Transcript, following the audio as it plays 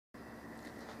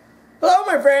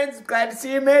my friends, glad to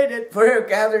see you made it. We're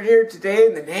gathered here today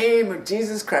in the name of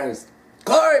Jesus Christ.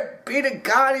 Glory be to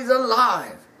God, He's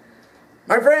alive.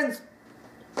 My friends,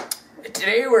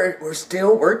 today we're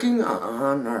still working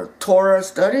on our Torah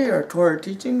study, our Torah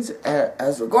teachings,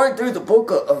 as we're going through the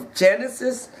book of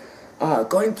Genesis,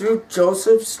 going through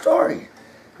Joseph's story.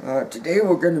 Today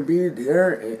we're going to be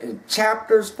there in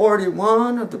chapters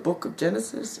 41 of the book of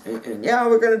Genesis. And yeah,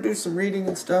 we're going to do some reading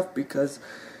and stuff because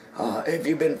if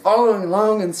you've been following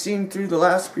along and seen through the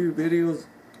last few videos,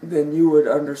 then you would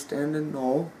understand and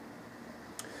know.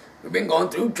 We've been going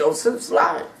through Joseph's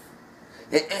life.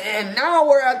 And now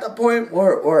we're at the point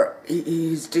where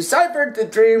he's deciphered the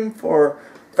dream for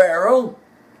Pharaoh.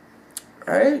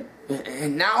 Right?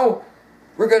 And now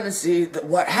we're going to see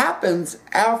what happens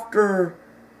after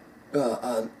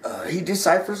he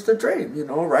deciphers the dream,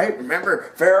 right?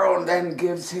 Remember, Pharaoh then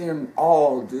gives him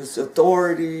all this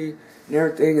authority and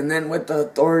everything, and then with the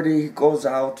authority he goes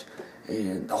out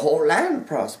and the whole land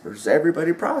prospers,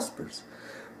 everybody prospers.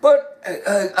 But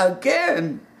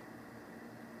again,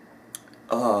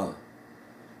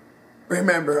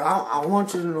 remember, I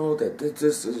want you to know that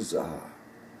this is,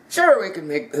 sure, we can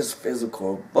make this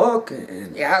physical book,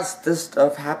 and yes, this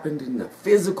stuff happened in the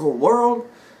physical world,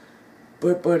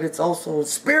 but it's also a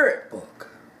spirit book,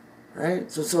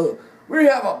 right? So we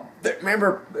have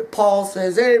remember, Paul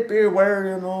says, hey, be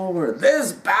aware, where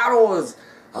this battle is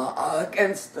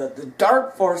against the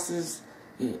dark forces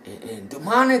and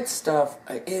demonic stuff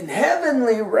in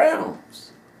heavenly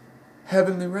realms.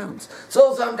 Heavenly realms.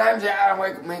 So sometimes,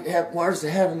 where's the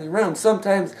heavenly realm?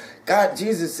 Sometimes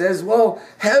Jesus says, well,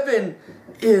 heaven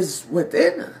is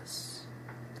within us.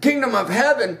 Kingdom of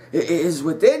heaven is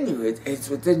within you. It's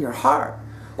within your heart.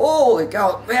 Holy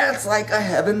cow, that's like a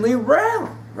heavenly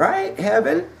realm, right?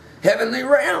 Heavenly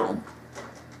realm.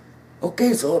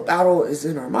 Okay, so a battle is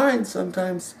in our minds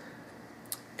sometimes.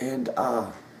 And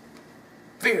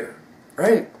fear,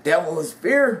 right? Devil is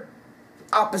fear,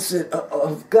 opposite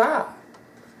of God.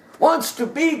 Wants to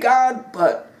be God,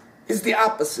 but is the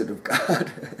opposite of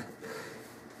God.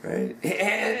 Right?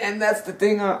 And that's the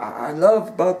thing I love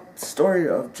about the story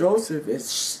of Joseph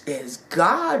is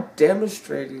God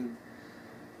demonstrating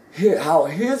how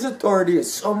his authority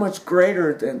is so much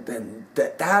greater than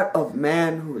that of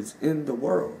man who is in the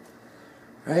world.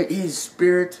 Right? He's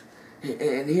spirit,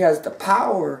 and he has the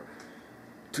power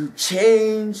to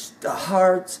change the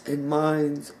hearts and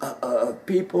minds of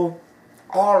people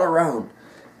all around.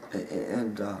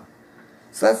 And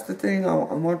so that's the thing I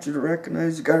want you to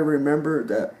recognize. You got to remember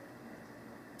that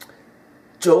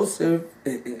Joseph,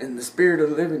 in the spirit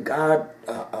of the living God,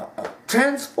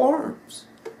 transforms.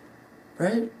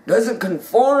 Right? Doesn't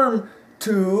conform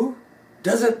to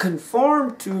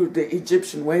the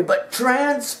Egyptian way, but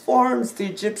transforms the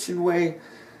Egyptian way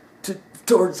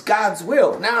towards God's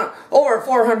will. Now, over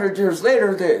 400 years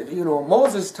later,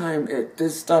 Moses' time,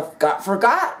 this stuff got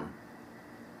forgotten.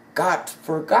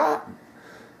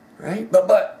 Right?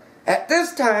 But at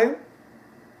this time,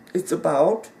 it's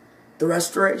about the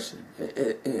restoration.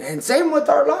 And same with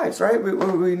our lives, right?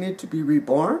 We need to be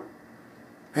reborn.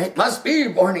 Right? Must be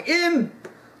born again.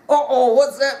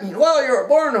 What's that mean? Well, you're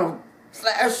born of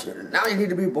flesh, now you need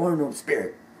to be born of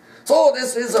spirit. So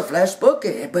this is a flesh book,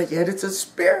 but yet it's a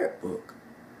spirit book.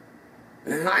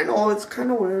 And I know it's kind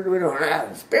of weird. We don't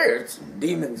have spirits and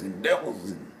demons and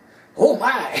devils and oh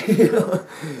my,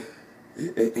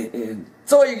 And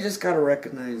so you just got to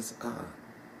recognize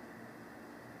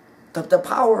the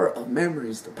power of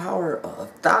memories, the power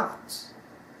of thoughts,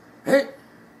 right?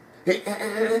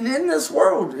 And in this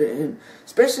world, and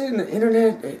especially in the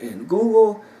internet and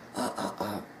Google,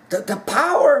 the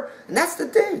power, and that's the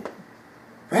thing,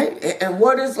 right? And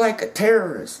what is like a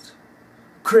terrorist?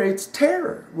 Creates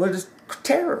terror. What is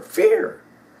terror? Fear.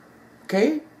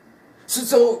 Okay?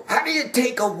 So how do you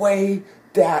take away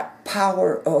that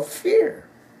power of fear?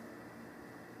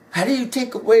 How do you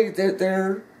take away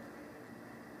their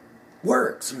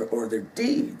works or their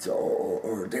deeds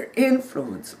or their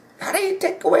influence? How do you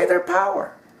take away their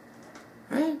power?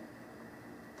 Right?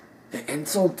 And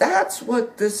so that's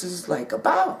what this is like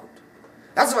about.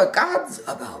 That's what God's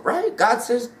about, right? God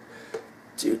says,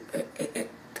 dude,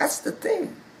 that's the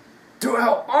thing.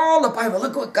 Throughout all the Bible,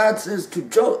 look what God says to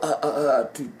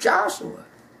Joshua.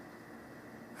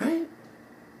 Right?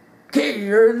 Okay,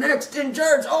 you're next in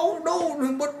charge. Oh no,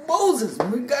 but Moses,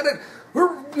 we're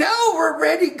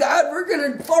ready, God. We're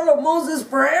gonna follow Moses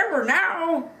forever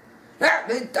now.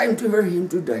 It's time for him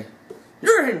to die.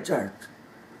 You're in charge.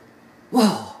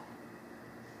 Whoa.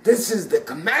 This is the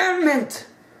commandment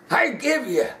I give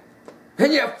you.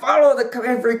 And you follow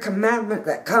every commandment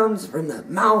that comes from the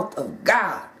mouth of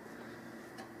God.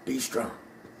 be strong.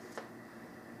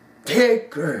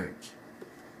 Take courage.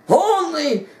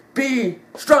 Only be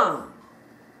strong.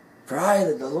 For I,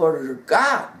 the Lord your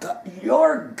God,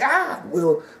 your God,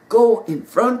 will go in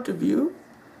front of you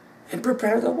and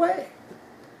prepare the way.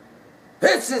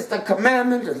 This is the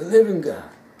commandment of the living God.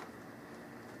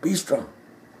 Be strong.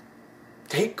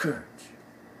 Take courage.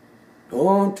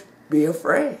 Don't be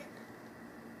afraid.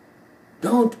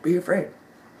 Don't be afraid.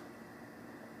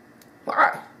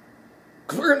 Why?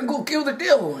 Because we're going to go kill the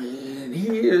devil, and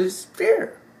he is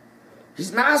fear.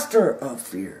 He's master of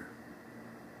fear.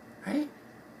 Right?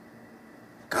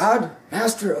 God,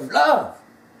 master of love.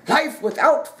 Life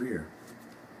without fear.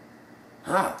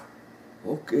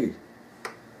 Okay.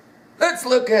 Let's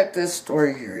look at this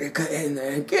story here. And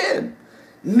again,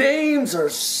 names are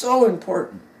so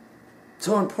important.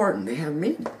 So important. They have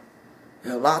meaning.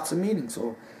 They have lots of meaning.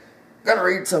 So I'm going to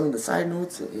read some of the side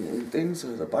notes and things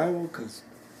of the Bible because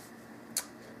I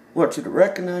want you to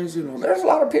recognize, there's a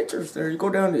lot of pictures there. You go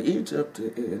down to Egypt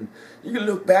and you can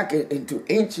look back into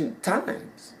ancient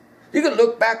times. You can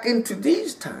look back into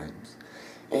these times.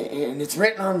 And it's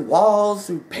written on walls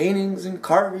through paintings and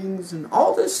carvings and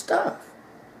all this stuff.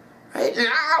 Right?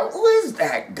 Now, who is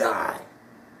that guy?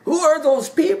 Who are those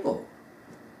people?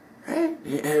 Right?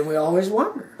 And we always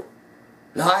wonder.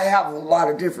 Now, I have a lot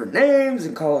of different names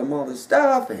and call them all this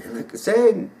stuff. And like I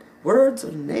said, words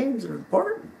and names are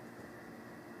important.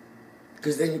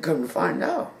 Because then you come to find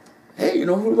out. Hey, you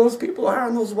know who those people are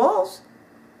on those walls?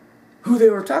 Who they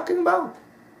were talking about?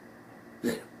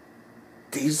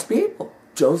 These people.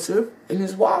 Joseph and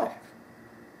his wife.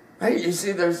 Right? You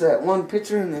see, there's that one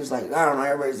picture, and there's like, I don't know,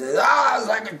 everybody says, it's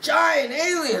like a giant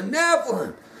alien,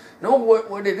 Nephilim. No,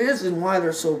 what it is and why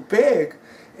they're so big,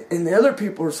 and the other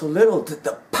people are so little,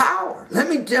 the power. Let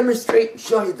me demonstrate and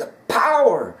show you the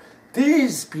power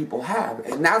these people have.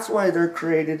 And that's why they're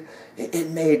created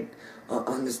and made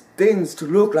on these things to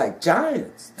look like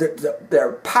giants.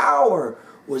 Their power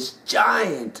was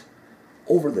giant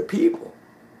over the people.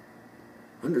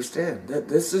 Understand that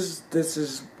this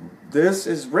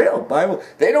is real Bible.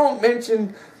 They don't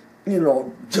mention,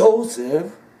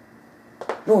 Joseph.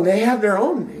 No, they have their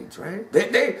own names, right?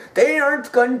 They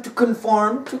aren't going to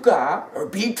conform to God or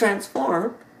be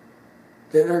transformed.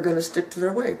 They're going to stick to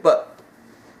their way. But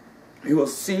you will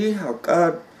see how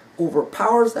God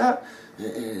overpowers that,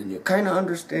 and you kind of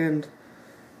understand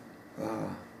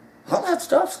all that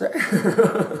stuff's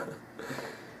there.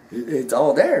 It's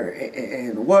all there,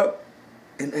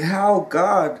 and how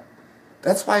God,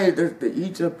 that's why the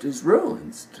Egypt is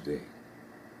ruins today.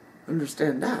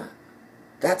 Understand that.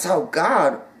 That's how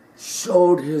God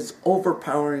showed his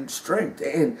overpowering strength.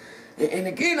 And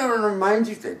again, I want to remind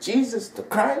you that Jesus the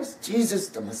Christ, Jesus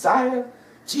the Messiah,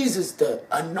 Jesus the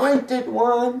anointed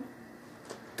one,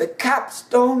 the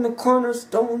capstone, the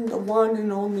cornerstone, the one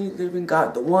and only living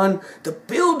God, the one the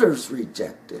builders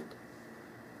rejected,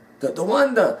 the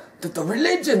one that the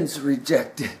religions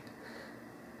rejected.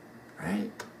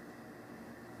 Right?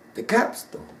 The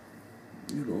capstone.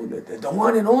 The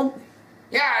one and only.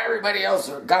 Yeah, everybody else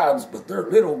are gods, but they're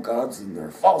little gods and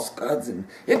they're false gods. And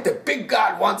if the big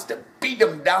God wants to beat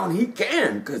them down, he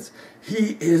can, because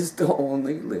he is the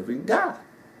only living God.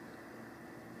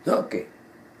 Okay.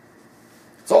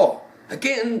 So,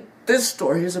 again, this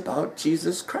story is about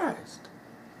Jesus Christ.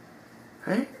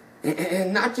 Right?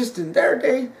 And not just in their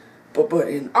day, but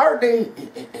in our day,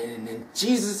 and in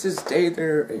Jesus' day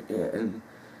there, and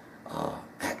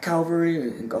at Calvary,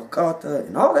 and Golgotha,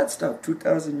 and all that stuff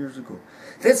 2,000 years ago.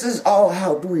 This is all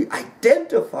how do we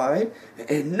identify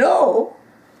and know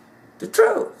the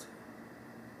truth.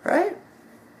 Right?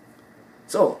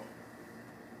 So,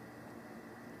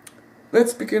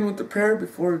 let's begin with the prayer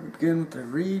before we begin with the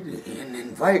read, and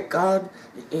invite God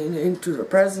into the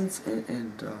presence,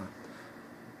 and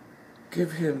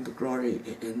give him the glory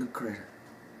and the credit.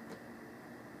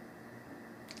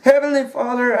 Heavenly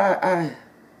Father,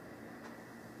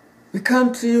 we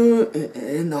come to you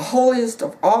in the holiest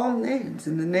of all names,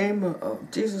 in the name of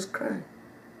Jesus Christ.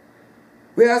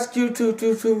 We ask you to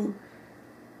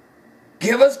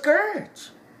give us courage.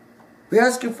 We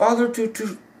ask you, Father,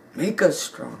 to make us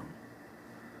strong.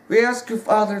 We ask you,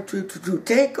 Father, to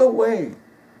take away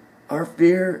our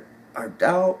fear, our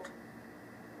doubt.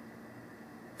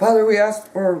 Father, we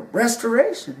ask for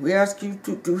restoration. We ask you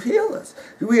to heal us.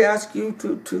 We ask you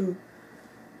to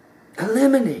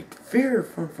eliminate fear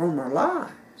from our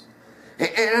lives.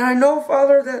 And I know,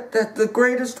 Father, that the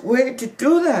greatest way to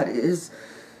do that is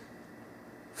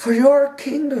for your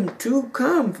kingdom to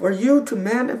come, for you to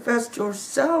manifest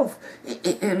yourself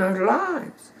in our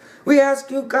lives. We ask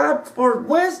you, God, for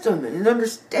wisdom and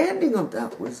understanding of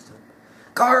that wisdom.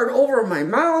 guard over my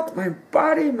mouth, my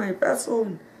body, my vessel,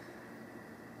 and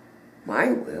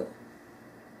my will.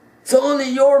 So only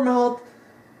your mouth,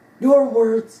 your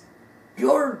words,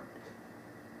 your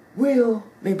will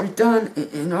may be done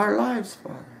in our lives,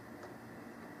 Father.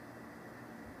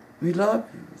 We love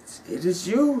you. It is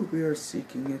you we are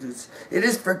seeking. It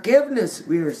is forgiveness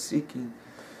we are seeking.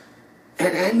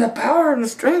 And the power and the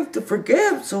strength to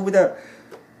forgive so that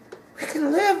we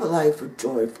can live a life of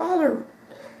joy. Father,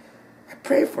 I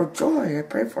pray for joy. I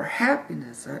pray for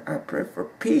happiness. I pray for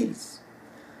peace.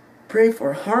 Pray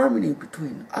for harmony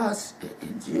between us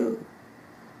and you.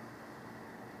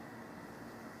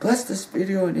 Bless this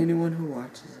video and anyone who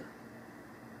watches it.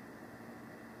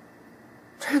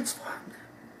 Transform them.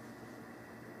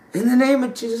 In the name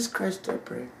of Jesus Christ I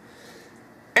pray.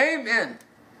 Amen.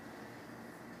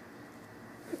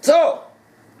 So,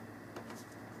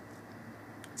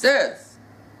 it says,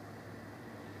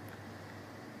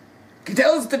 he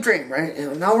tells the dream, right?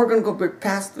 And now we're going to go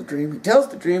past the dream. He tells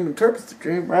the dream, interprets the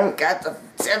dream, right? Got the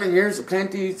 7 years of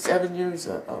plenty, 7 years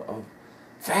of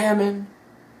famine.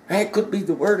 Right? Could be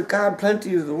the word of God,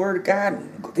 plenty of the word of God,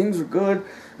 and things are good.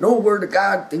 No word of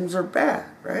God, things are bad,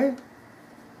 right?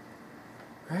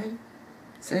 Right?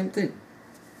 Same thing.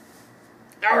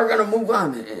 Now we're going to move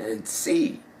on and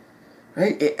see,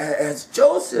 right? As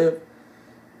Joseph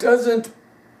doesn't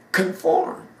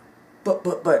conform,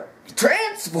 but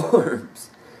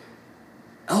transforms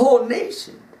a whole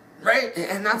nation, right?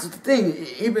 And that's the thing.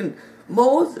 Even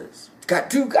Moses got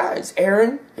two guys,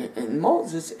 Aaron and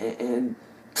Moses, and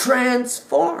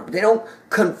transform. They don't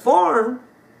conform,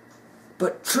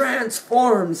 but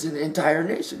transforms an entire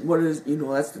nation. What is,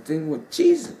 that's the thing with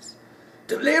Jesus.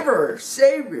 Deliverer,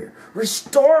 Savior,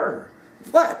 Restorer.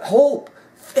 What? Hope,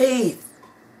 faith.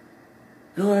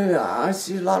 I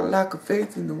see a lot of lack of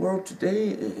faith in the world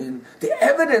today, and the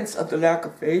evidence of the lack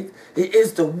of faith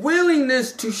is the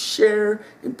willingness to share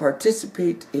and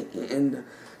participate in the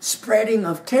spreading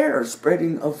of terror,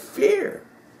 spreading of fear.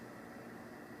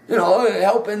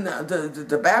 Helping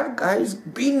the bad guys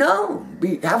be known,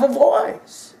 have a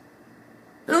voice.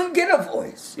 You don't get a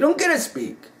voice. You don't get to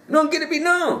speak. You don't get to be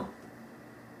known.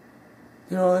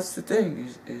 That's the thing.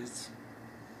 Is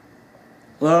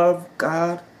love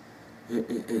God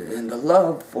and the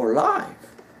love for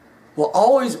life will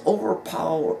always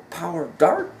overpower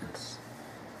darkness.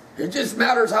 It just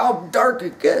matters how dark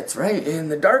it gets, right? And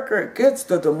the darker it gets,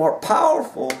 the more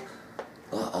powerful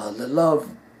the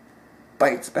love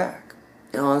bites back.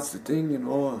 That's the thing,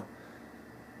 and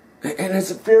it's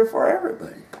a fear for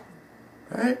everybody,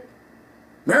 right?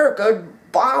 America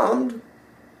bombed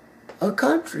a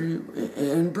country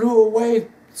and blew away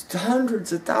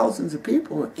hundreds of thousands of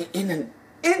people in an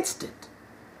instant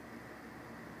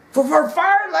for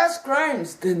far less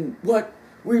crimes than what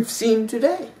we've seen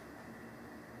today.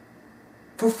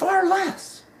 For far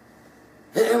less.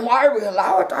 And why we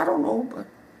allow it, I don't know, but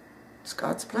it's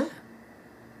God's plan.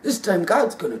 This time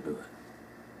God's going to do it.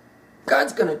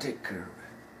 God's going to take care of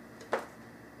it.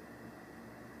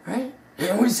 Right?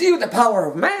 And we see the power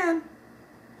of man,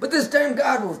 but this time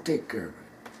God will take care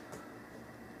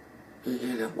of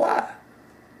it. Why?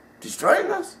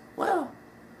 Destroying us? Well,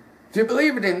 if you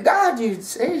believe it in God, you'd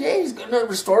say, hey, He's going to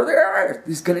restore the earth.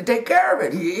 He's going to take care of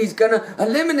it. He's going to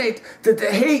eliminate the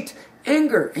hate,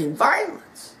 anger, and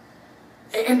violence.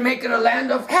 And make it a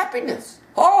land of happiness,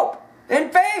 hope,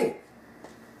 and faith.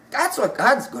 That's what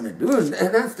God's going to do, and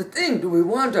that's the thing. Do we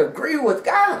want to agree with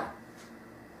God?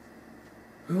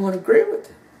 We want to agree with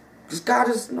Him. Because God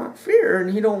is not fear,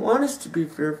 and He don't want us to be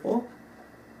fearful.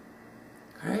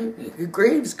 Right? It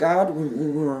grieves God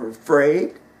when we're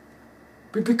afraid,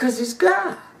 but because He's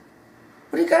God.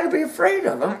 What do you got to be afraid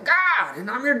of? I'm God,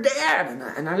 and I'm your dad,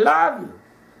 and I love you.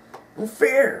 No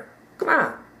fear. Come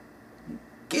on.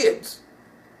 Kids.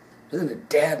 Doesn't a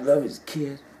dad love his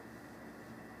kid?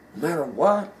 No matter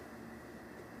what.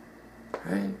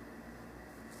 Right?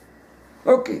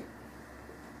 Okay.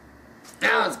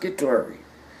 Now let's get to our read.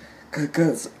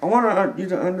 Because I want you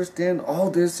to understand all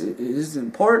this is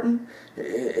important.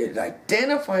 It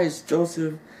identifies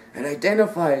Joseph and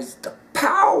identifies the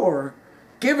power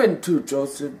given to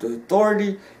Joseph, the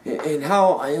authority, and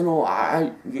how, I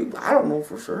don't know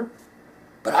for sure.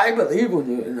 But I believe when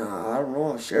you, I don't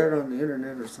know, I'll share it on the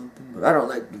internet or something. But I don't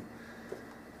like to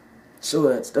show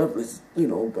that stuff. It's,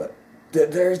 but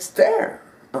it's there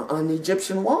on the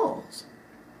Egyptian walls.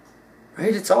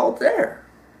 Right? It's all there.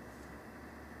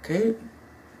 Okay?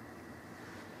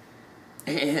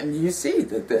 And you see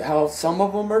that how some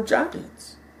of them are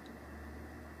giants.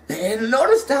 And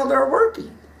notice how they're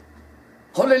working.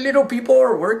 All the little people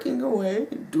are working away,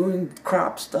 doing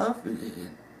crop stuff.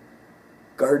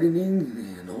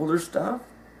 gardening and all their stuff.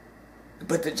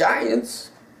 But the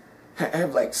giants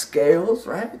have like scales,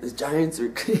 right? The giants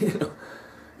are,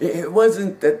 it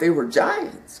wasn't that they were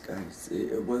giants, guys.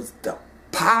 It was the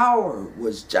power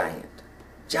was giant.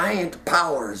 Giant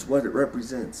power is what it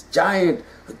represents. Giant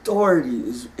authority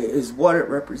is what it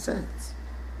represents.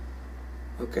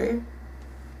 Okay?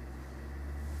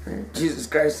 Right? Jesus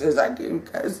Christ says, I give you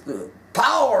guys the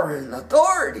power and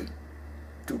authority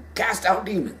to cast out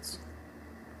demons.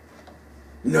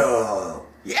 No.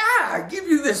 Yeah, I give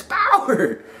you this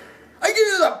power. I give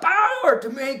you the power to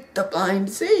make the blind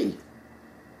see.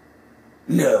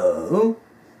 No.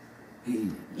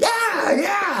 Yeah,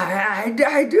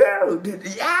 I do.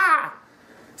 Yeah.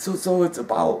 So it's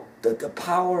about the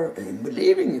power and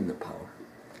believing in the power.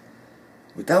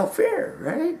 Without fear,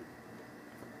 right?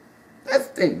 That's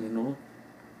the thing,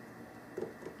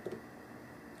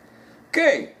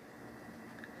 Okay.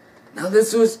 Now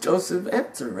this was Joseph's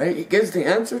answer, right? He gives the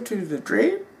answer to the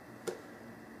dream.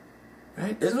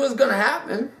 Right? This was going to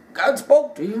happen. God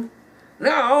spoke to you.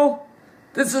 Now,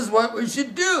 this is what we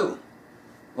should do.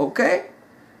 Okay?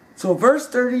 So verse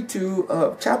 32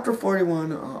 of chapter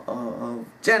 41 of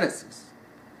Genesis.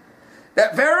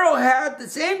 That Pharaoh had the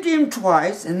same dream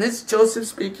twice, and this is Joseph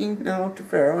speaking now to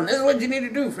Pharaoh. And this is what you need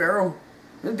to do, Pharaoh.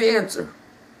 Here's the answer.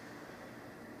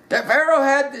 That Pharaoh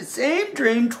had the same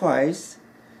dream twice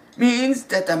means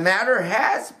that the matter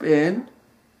has been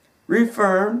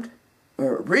reaffirmed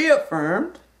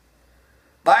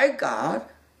by God,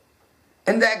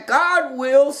 and that God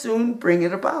will soon bring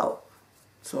it about.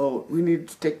 So we need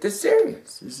to take this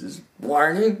serious. This is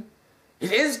warning.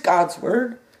 It is God's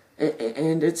word,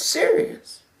 and it's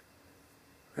serious,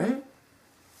 right?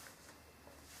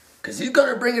 Because he's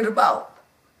going to bring it about.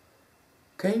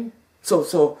 Okay?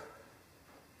 So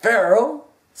Pharaoh,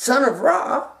 son of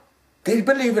Ra, they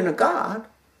believe in a God.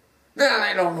 Now,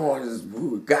 they don't know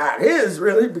who God is,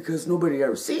 really, because nobody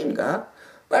ever seen God.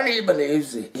 But he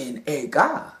believes in a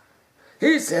God.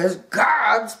 He says,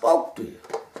 God spoke to you.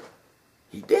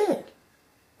 He did.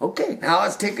 Okay, now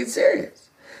let's take it serious.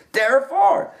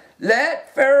 Therefore,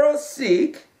 let Pharaoh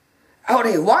seek out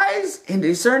a wise and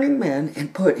discerning man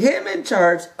and put him in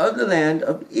charge of the land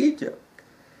of Egypt.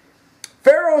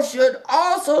 Pharaoh should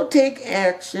also take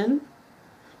action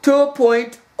to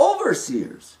appoint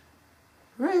overseers.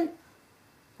 Right?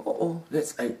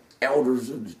 That's like elders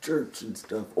of the church and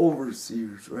stuff.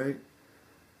 Overseers, right?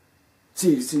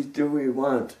 See, do we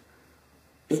want,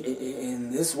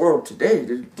 in this world today,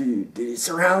 do you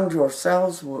surround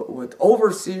yourselves with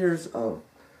overseers of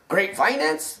great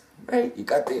finance? Right? You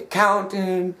got the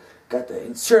accountant, got the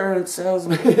insurance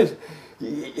salesman,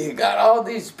 you got all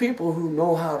these people who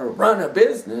know how to run a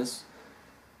business,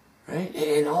 right?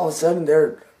 And all of a sudden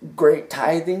they're great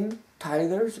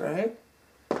tithers, right?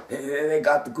 They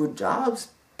got the good jobs,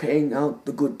 paying out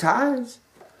the good tithes,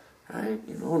 right?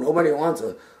 Nobody wants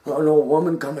an old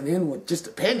woman coming in with just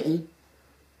a penny,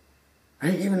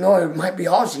 right? Even though it might be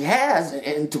all she has,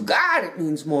 and to God it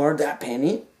means more, that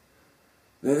penny,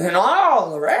 than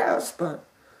all the rest. But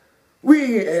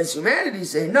we as humanity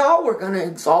say, no, we're going to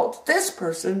exalt this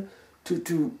person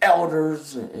to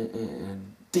elders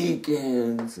and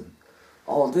deacons and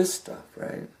all this stuff,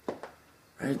 right?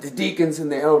 Right? The deacons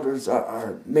and the elders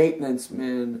are maintenance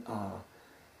men,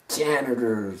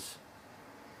 janitors,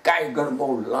 guy who's gonna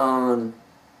mow the lawn,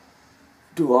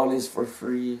 do all this for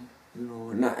free,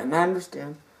 And I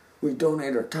understand we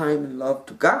donate our time and love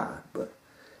to God, but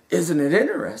isn't it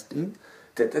interesting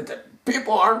that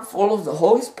people aren't full of the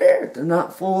Holy Spirit? They're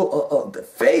not full of the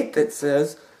faith that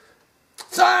says,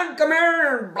 "Son, come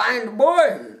here, blind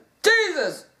boy,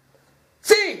 Jesus,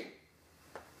 see."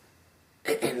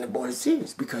 And the boy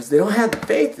sees, because they don't have the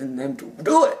faith in them to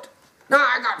do it. Now,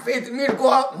 I got faith in me to go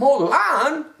out and mow the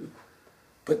lawn,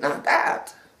 but not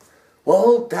that.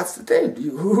 Well, that's the thing.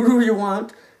 Who do you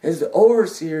want as the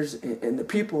overseers and the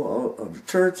people of the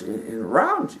church and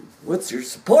around you? What's your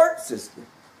support system?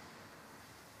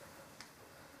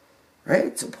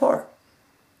 Right? Support.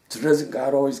 So doesn't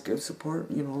God always give support?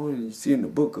 And you see in the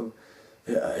book of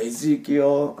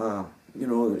Ezekiel,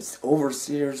 there's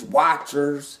overseers,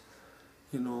 watchers,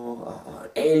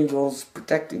 angels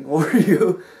protecting over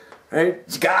you, right?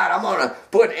 God, I'm going to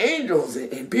put angels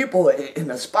and people in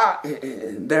a spot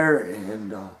in there,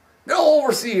 and they'll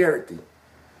oversee everything,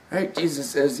 right? Jesus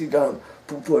says He's going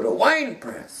to put a wine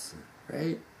press,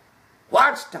 right?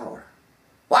 Watchtower,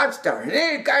 and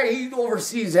any guy, he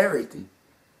oversees everything.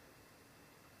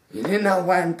 And in that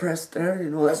wine press there,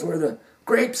 that's where the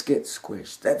grapes get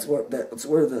squished. That's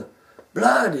where the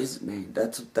blood is made.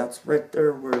 That's right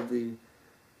there where the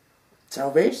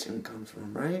salvation comes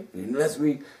from, right? Unless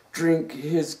we drink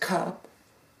his cup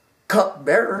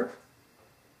bearer,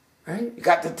 right? You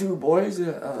got the two boys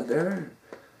there,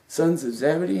 sons of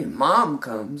Zebedee, and mom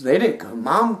comes. They didn't come.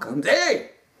 Mom comes.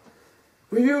 Hey,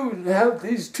 will you have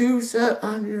these two set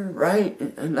on your right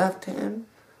and left hand?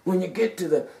 When you get to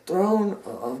the throne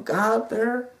of God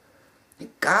there,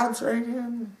 God's right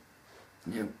hand,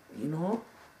 you know.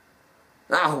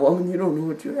 Now, woman, you don't know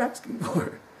what you're asking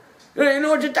for. You don't even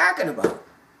know what you're talking about.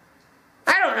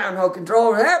 I don't have no control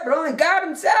over that, but only God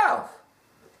himself.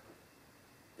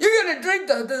 You're going to drink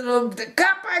the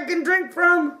cup I can drink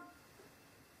from?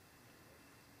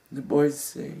 The boys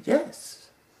say, yes,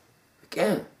 we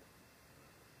can.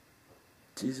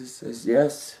 Jesus says,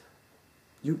 yes,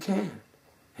 you can.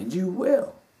 And you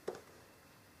will.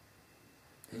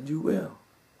 And you will.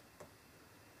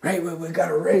 Right? We got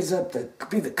to raise up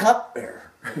be the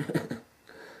cupbearer.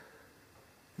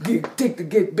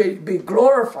 Be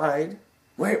glorified.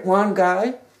 Wait, one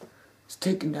guy is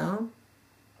taken down,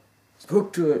 is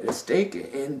hooked to a stake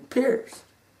and pierced,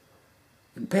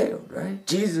 impaled, right?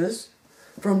 Jesus,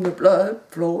 from the blood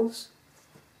flows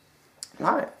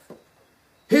life.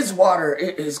 His water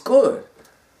is good.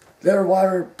 Their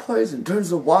water poison turns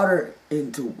the water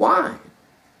into wine,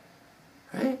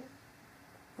 right?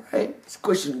 Right?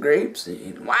 Squishing grapes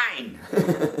in wine.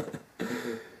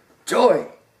 Joy,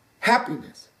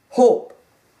 happiness, hope,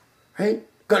 right?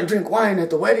 Gonna drink wine at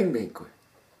the wedding banquet.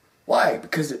 Why?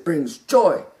 Because it brings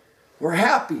joy. We're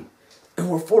happy and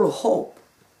we're full of hope,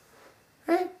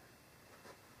 right?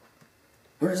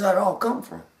 Where does that all come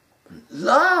from?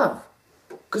 Love.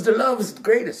 Because the love is the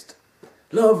greatest.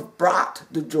 Love brought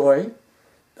the joy,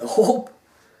 the hope,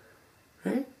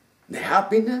 right? The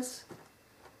happiness.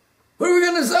 What are we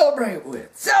going to celebrate with?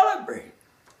 Celebrate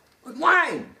with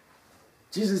wine.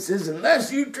 Jesus says,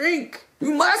 unless you drink,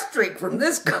 you must drink from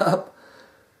this cup.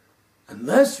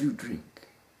 Unless you drink.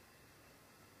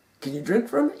 Can you drink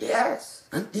from it? Yes.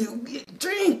 You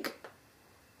drink.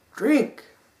 Drink.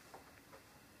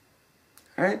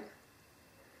 All right?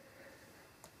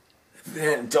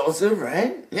 Then Joseph,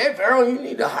 right? Yeah, Pharaoh, you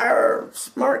need to hire a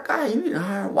smart guy. You need to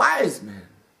hire a wise man.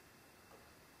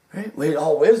 Right? Well,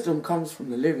 all wisdom comes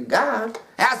from the living God.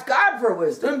 Ask God for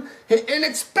wisdom and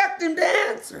expect him to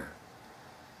answer.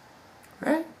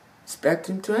 Right? Expect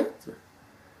him to answer.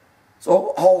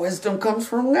 So all wisdom comes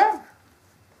from God.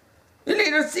 You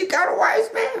need to seek out a wise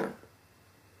man.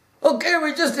 Okay,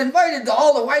 we just invited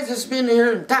all the wisest men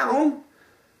here in town.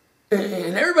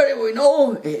 And everybody we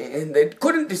know, and they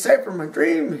couldn't decipher my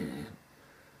dream.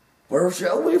 Where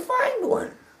shall we find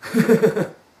one?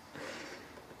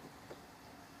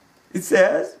 It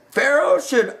says, Pharaoh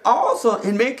should also,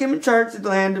 and make him in charge of the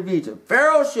land of Egypt.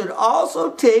 Pharaoh should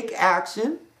also take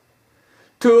action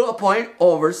to appoint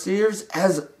overseers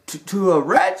as to a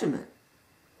regiment.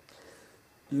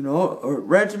 You know, or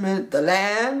regiment the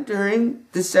land during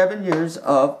the 7 years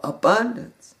of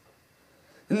abundance.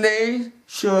 And they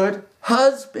should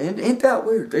husband, ain't that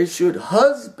weird? They should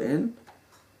husband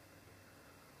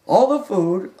all the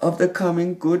food of the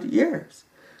coming good years,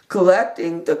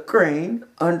 collecting the grain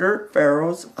under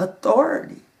Pharaoh's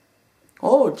authority.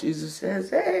 Oh, Jesus says,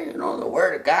 hey, you know, the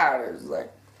word of God is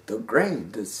like the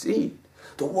grain, the seed.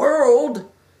 The world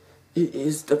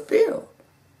is the field.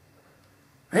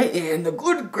 Right? And the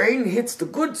good grain hits the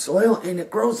good soil and it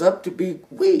grows up to be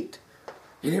wheat.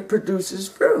 And it produces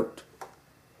fruit.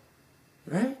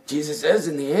 Right? Jesus says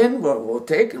in the end, we'll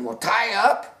take and we'll tie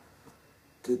up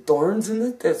the thorns and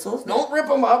the thistles. Don't rip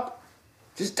them up.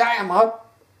 Just tie them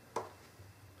up.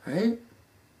 Right?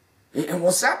 And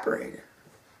we'll separate it.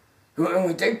 When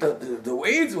we take the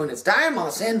weeds, when it's time,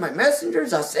 I'll send my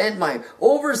messengers, I'll send my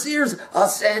overseers, I'll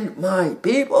send my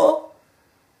people.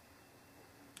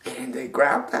 And they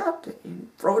grab that and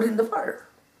throw it in the fire.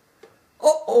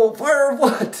 Uh-oh, fire of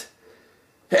what?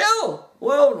 Hell!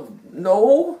 Well,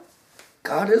 no.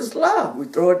 God is love. We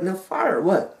throw it in the fire.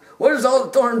 What? Where is all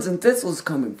the thorns and thistles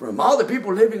coming from? All the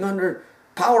people living under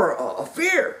power of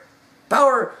fear.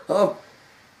 Power of,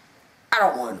 I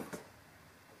don't want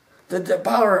them. The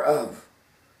power of,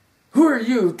 who are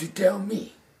you to tell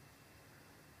me?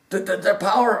 The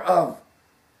power of,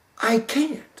 I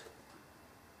can't.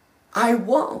 I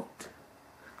won't.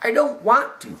 I don't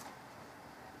want to.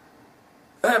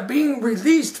 Being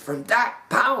released from that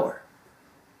power.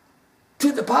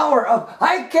 To the power of,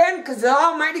 I can because the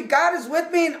Almighty God is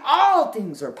with me and all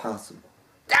things are possible.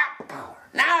 That power.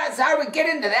 Now that's how we get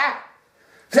into that.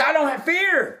 Because I don't have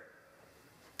fear.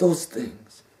 Those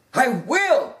things. I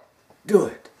will do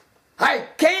it. I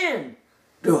can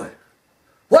do it.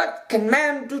 What can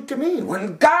man do to me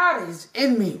when God is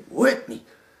in me, with me?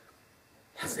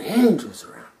 has the angels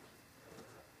around me.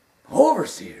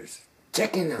 Overseers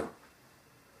checking out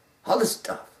all this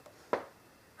stuff.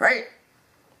 Right?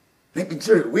 Making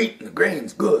sure the wheat and the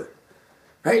grain's good.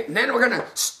 Right? And then we're going to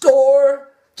store,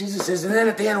 Jesus says, and then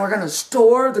at the end we're going to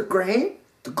store the grain,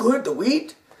 the good, the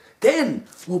wheat. Then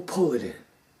we'll pull it in.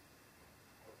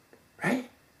 Right?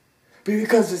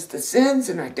 Because it's the sins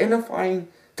and identifying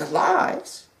the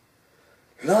lies.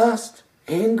 Lust,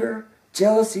 anger,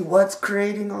 jealousy, what's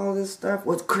creating all this stuff?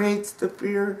 What creates the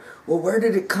fear? Well, where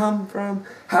did it come from?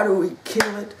 How do we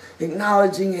kill it?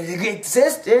 Acknowledging it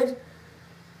existed,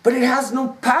 but it has no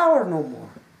power no more.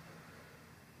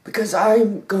 Because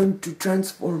I'm going to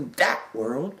transform that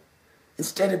world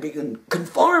instead of being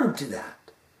conformed to that.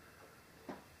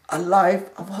 A life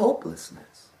of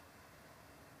hopelessness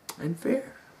and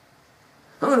fear.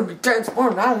 I'm going to be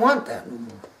transformed. I don't want that no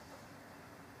more.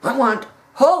 I want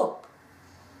hope.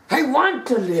 I want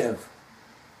to live.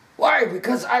 Why?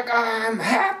 Because I'm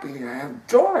happy. I have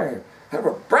joy. I have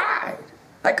a bride.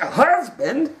 Like a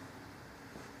husband.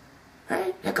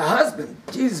 Right? Like a husband.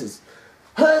 Jesus.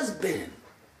 Husband.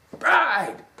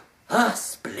 Bride.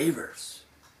 Us believers.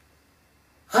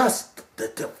 Us, the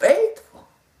faithful.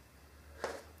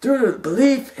 Through the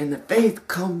belief and the faith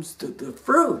comes the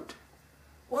fruit.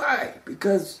 Why?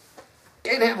 Because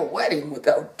you can't have a wedding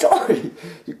without joy.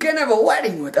 You can't have a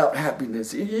wedding without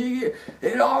happiness.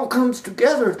 It all comes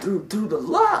together through the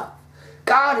love.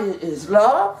 God is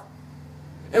love.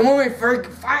 And when we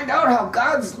find out how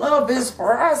God's love is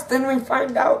for us, then we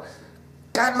find out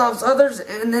God loves others.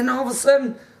 And then all of a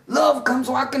sudden, love comes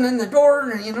walking in the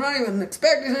door and you're not even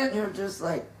expecting it. And you're just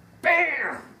like,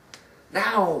 bam!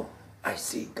 Now I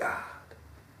see God.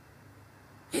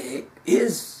 It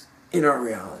is in our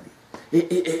reality.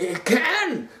 It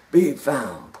can be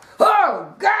found.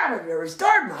 Oh, God, have you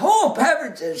restored my hope?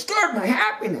 Have you restored my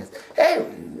happiness? Hey,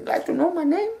 would you like to know my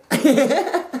name?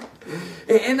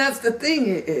 And that's the thing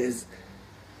is,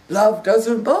 love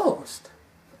doesn't boast.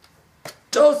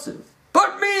 Joseph,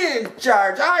 put me in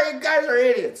charge. Oh, you guys are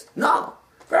idiots. No,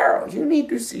 Pharaoh, you need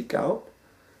to seek out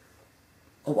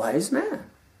a wise man.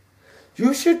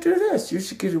 You should do this. You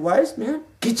should get a wise man.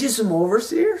 Get you some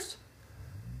overseers.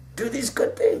 Do these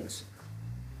good things.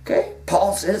 Okay?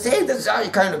 Paul says, hey, this is how you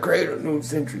kind of create a new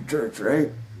century church,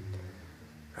 right?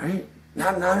 Right?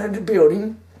 Not in the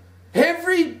building.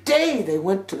 Every day they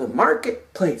went to the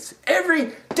marketplace.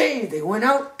 Every day they went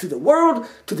out to the world,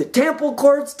 to the temple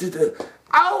courts,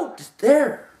 out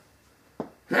there.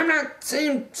 And I'm not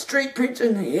saying straight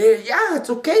preaching, yeah, it's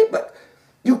okay, but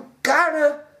you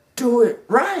gotta do it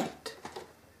right.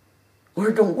 Or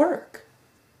it don't work.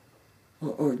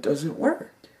 Or it doesn't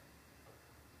work.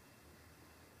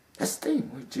 That's the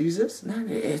thing with Jesus.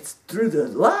 It's through the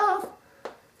love,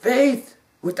 faith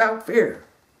without fear.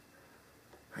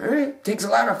 Alright? It takes a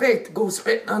lot of faith to go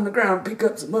spitting on the ground, pick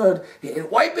up some mud, and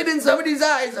wipe it in somebody's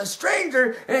eyes, a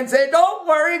stranger, and say, don't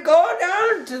worry, go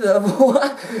down to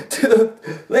the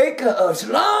lake of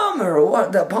Siloam or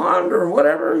what, the pond or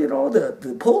whatever,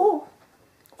 the pool.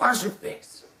 Wash your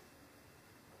face.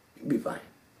 You'll be fine.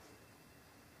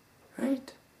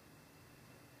 Right?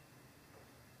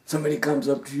 Somebody comes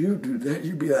up to you, do that,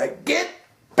 you'd be like, get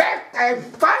back, I'm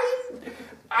fine.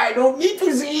 I don't need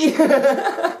to see.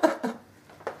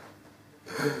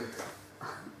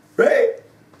 Right?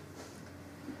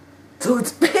 So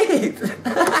it's faith.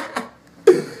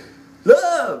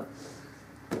 Love.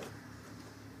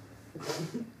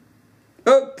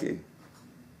 Okay.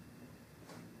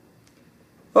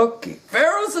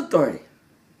 Pharaoh's authority.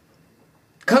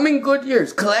 Coming good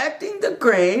years. Collecting the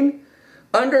grain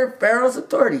under Pharaoh's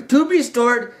authority to be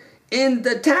stored in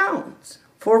the towns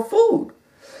for food.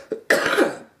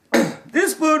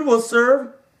 This food will serve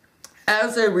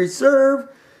as a reserve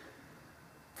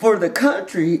for the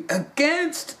country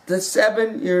against the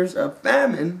 7 years of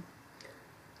famine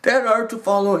that are to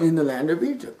follow in the land of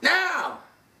Egypt. Now,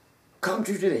 come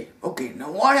to today. Okay, now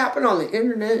what happened on the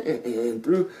internet and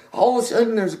through, all of a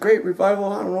sudden there's a great revival,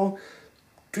 I don't know,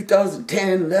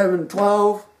 2010, 11,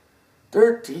 12,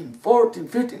 13, 14,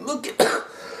 15, look at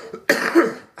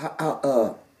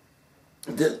a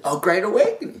great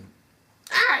awakening.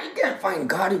 You can't find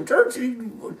God in church.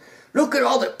 Look at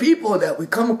all the people that we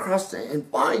come across and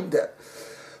find that,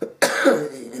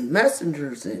 and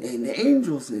messengers and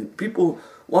angels and people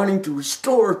wanting to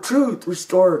restore truth,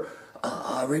 restore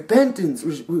repentance,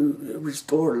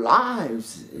 restore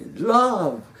lives,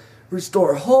 love,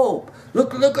 restore hope.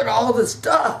 Look at all this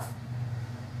stuff.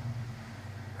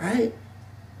 Right?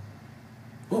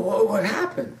 Well, what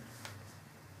happened?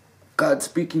 God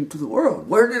speaking to the world.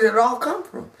 Where did it all come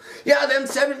from? Yeah, them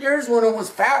 7 years when it was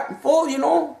fat and full,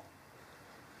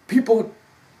 people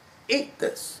ate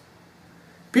this.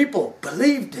 People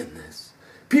believed in this.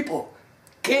 People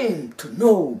came to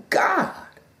know God.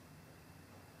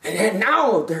 And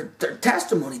now their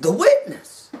testimony, the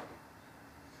witness,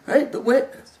 right? The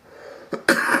witness.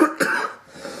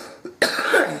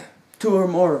 two or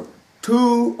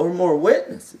more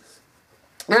witnesses.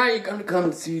 Now you're going to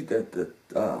come to see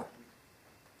that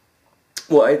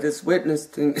why this witness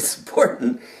thing is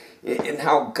important, and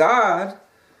how God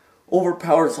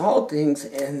overpowers all things,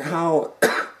 and how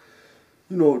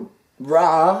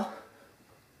Ra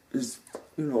is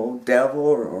devil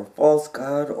or false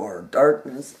god or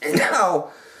darkness, and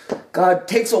how God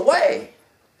takes away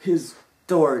his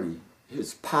authority,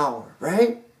 his power,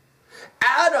 right?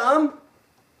 Adam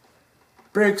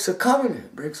breaks a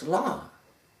covenant, breaks a law.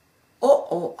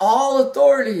 All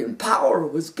authority and power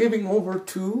was given over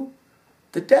to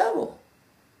the devil.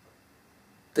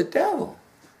 The devil.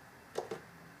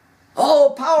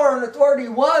 All power and authority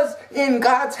was in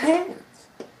God's hands.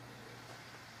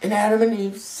 And Adam and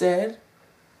Eve said,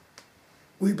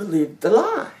 we believed the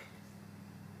lie.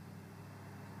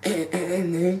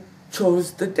 And they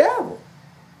chose the devil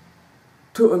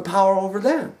to empower over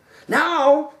them.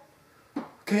 Now,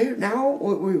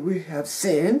 we have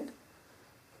sinned.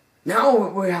 Now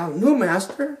we have a new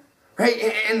master,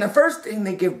 right? And the first thing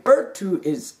they give birth to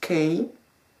is Cain,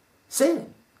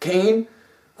 sin. Cain,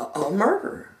 a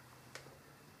murderer.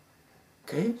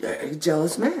 Okay, a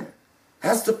jealous man.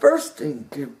 That's the first thing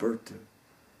to give birth to.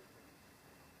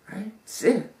 Right?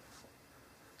 Sin.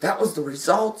 That was the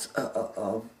results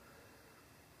of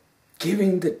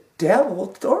giving the devil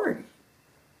authority.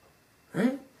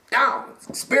 Right? Now,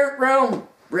 spirit realm,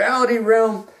 reality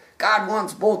realm, God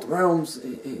wants both realms,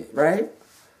 right?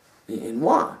 In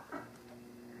one.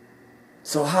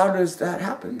 So how does that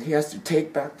happen? He has to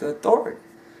take back the authority.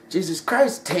 Jesus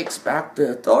Christ takes back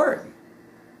the authority.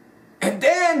 And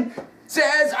then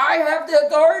says, I have the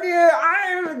authority, I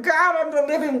am God, I'm the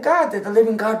living God, that the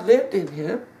living God lived in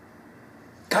him.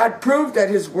 God proved that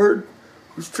his word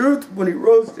was truth when he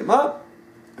rose him up,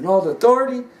 and all the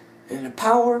authority and the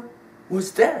power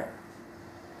was there.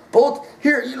 Both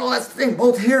here, that's the thing,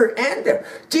 both here and there.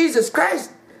 Jesus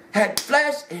Christ had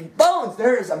flesh and bones.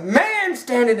 There is a man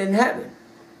standing in heaven.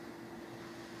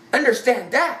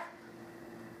 Understand that.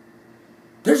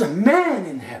 There's a man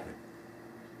in heaven.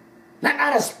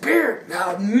 Not a spirit,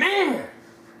 a man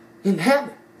in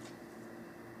heaven.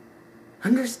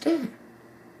 Understand.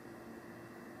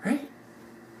 Right?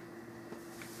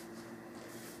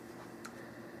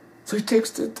 So he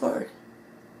takes the authority.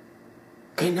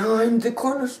 Okay, now I'm the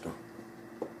cornerstone.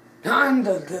 Now I'm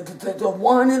the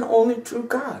one and only true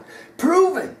God.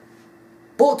 Proven.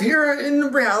 Both here in the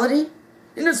reality,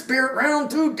 in the spirit realm,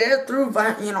 through death, through,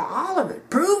 all of it.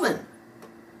 Proven.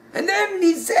 And then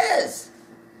he says,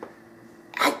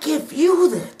 I give you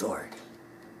the authority.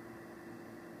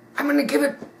 I'm going to give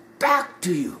it back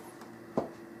to you.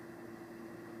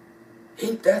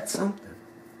 Ain't that something?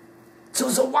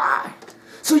 So why?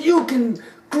 So you can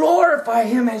glorify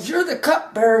him as you're the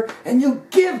cupbearer and you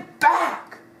give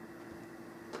back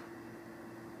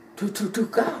to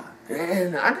God.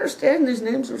 And I understand these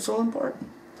names are so important.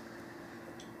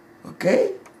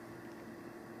 Okay?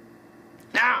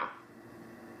 Now,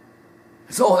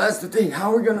 so that's the thing.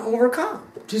 How are we going to overcome?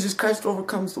 Jesus Christ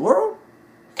overcomes the world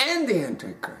and the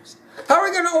Antichrist. How are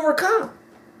we going to overcome?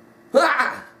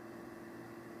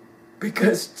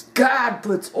 Because God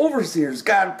puts overseers,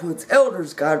 God puts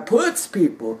elders, God puts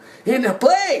people in a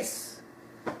place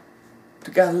to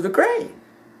gather the grain.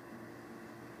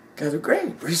 Gather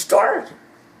grain. Restore it.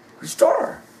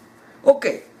 Restore.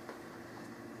 Okay.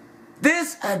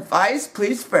 This advice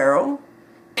pleased Pharaoh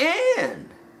and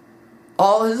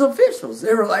all his officials.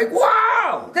 They were like,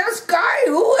 wow, this guy,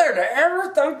 who would have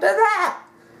ever thought of that?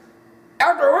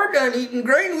 After we're done eating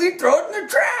grain, we throw it in the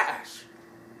trash.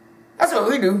 That's what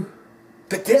we do.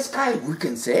 But this guy, we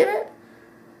can save it?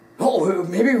 Oh,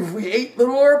 maybe if we ate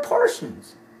littler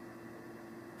portions.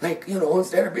 Like,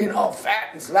 instead of being all fat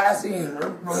and slassy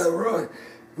and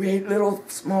we ate little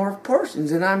smaller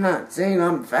portions. And I'm not saying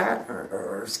I'm fat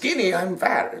or skinny, I'm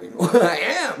fat. I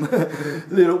am a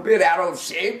little bit out of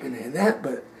shape and that,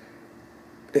 but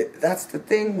that's the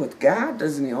thing with God.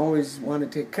 Doesn't he always want to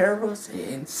take care of us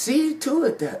and see to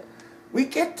it that we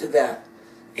get to that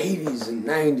 80s and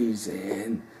 90s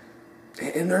and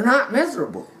they're not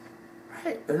miserable,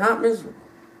 right? They're not miserable.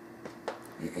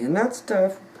 And that's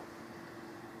tough.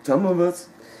 Some of us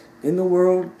in the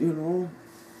world,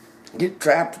 get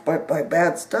trapped by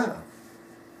bad stuff.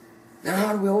 Now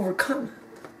how do we overcome it?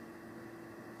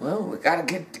 Well, we got to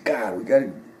get to God. We got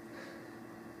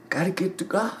to get to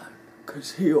God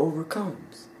because he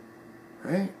overcomes,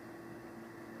 right?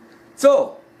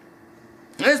 So,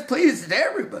 this pleases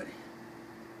everybody.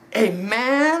 A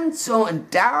man so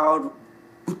endowed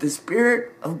with the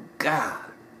Spirit of God.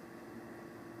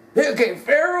 Okay,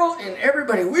 Pharaoh and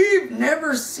everybody, we've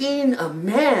never seen a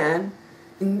man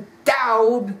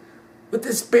endowed with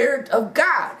the Spirit of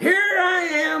God. Here I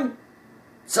am,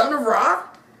 son of Ra,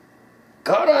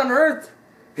 God on earth,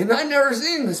 and I've never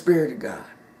seen the Spirit of God.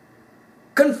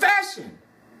 Confession.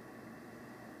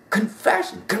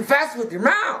 Confession. Confess with your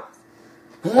mouth.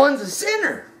 One's a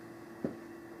sinner.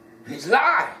 And he's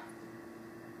lying.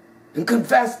 And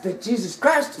confess that Jesus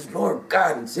Christ is Lord,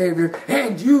 God, and Savior,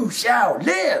 and you shall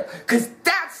live. Because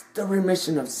that's the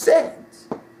remission of sins.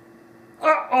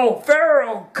 Uh-oh,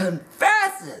 Pharaoh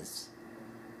confesses.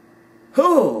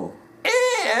 Who?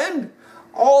 And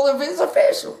all of his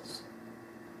officials.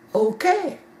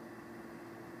 Okay.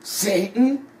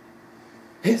 Satan,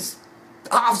 his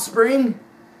offspring,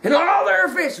 and all their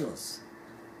officials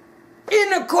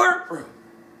in a courtroom.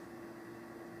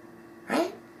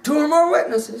 Right? 2 or more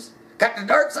witnesses. Got the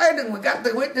dark side and we got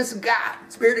the witness of God,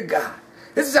 Spirit of God.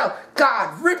 This is how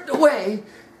God ripped away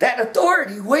that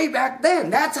authority way back then.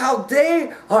 That's how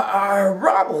they are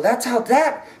rubble. That's how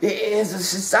that is a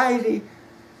society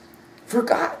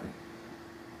forgotten.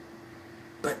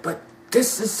 But this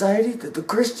society, the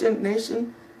Christian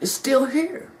nation, is still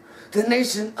here. The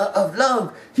nation of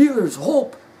love, healers,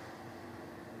 hope,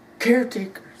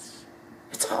 caretakers.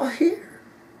 It's all here.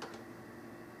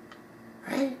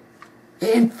 Right?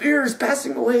 And fear is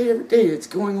passing away every day. It's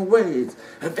going away. It's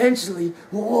eventually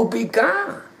will be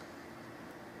gone.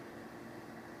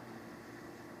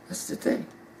 That's the thing.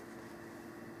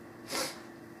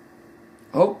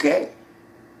 Okay.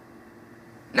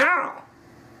 Now,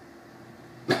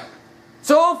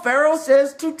 so Pharaoh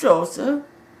says to Joseph,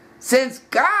 since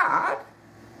God,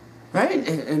 right,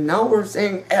 and now we're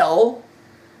saying El,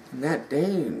 in that day,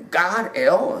 and God,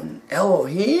 El, and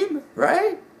Elohim,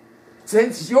 right?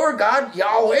 Since your God,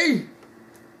 Yahweh,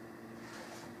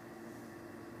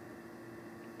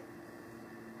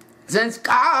 since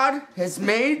God has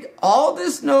made all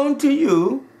this known to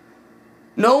you,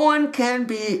 no one can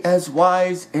be as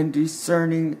wise and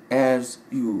discerning as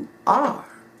you are.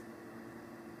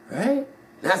 Right?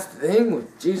 That's the thing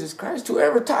with Jesus Christ.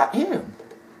 Whoever taught him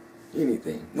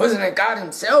anything? Wasn't it God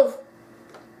himself?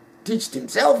 Teached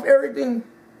himself everything?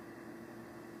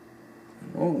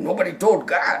 No, nobody told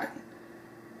God.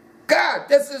 God,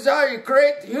 this is how you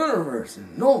create the universe.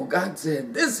 And no, God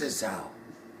said, this is how.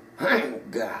 I'm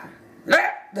God.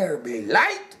 Let there be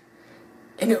light.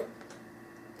 And it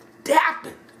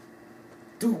happened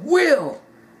through will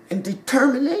and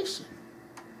determination,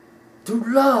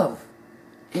 through love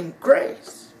and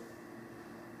grace.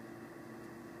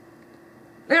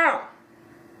 Now,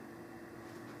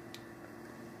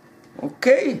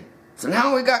 okay, so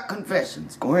now we got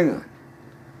confessions going on.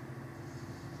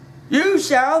 You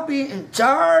shall be in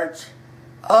charge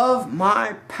of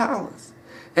my palace,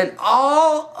 and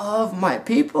all of my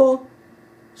people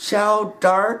shall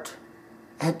dart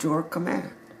at your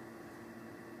command.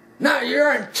 Now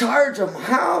you're in charge of my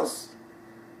house,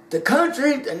 the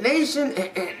country, the nation,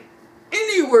 and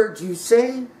any words you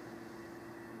say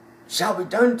shall be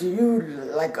done to you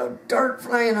like a dart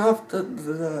flying off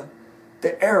the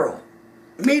arrow.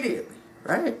 Immediately,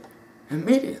 right?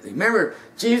 Immediately. Remember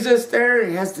Jesus there,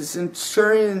 he has the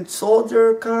centurion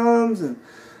soldier comes and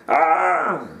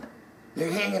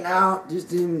they're hanging out, just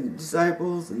the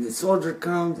disciples, and the soldier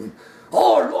comes and,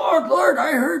 oh Lord, Lord,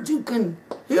 I heard you can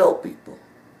heal people.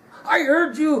 I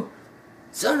heard you,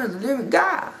 Son of the living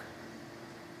God.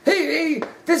 Hey,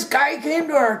 this guy came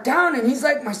to our town and he's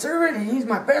like my servant and he's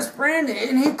my best friend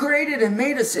and he created and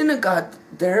made a synagogue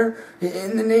there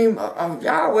in the name of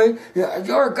Yahweh,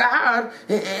 your God.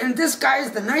 And this guy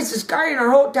is the nicest guy in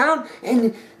our whole town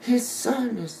and his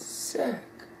son is sick.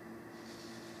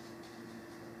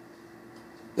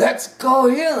 Let's go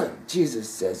heal him, Jesus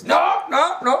says.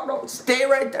 No, stay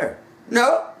right there.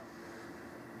 No,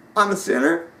 I'm a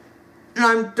sinner and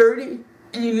I'm dirty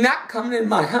and you're not coming in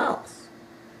my house.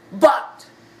 But,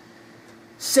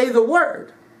 say the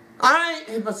word. I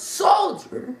am a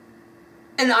soldier,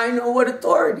 and I know what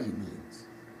authority means.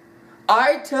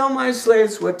 I tell my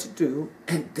slaves what to do,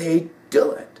 and they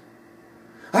do it.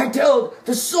 I tell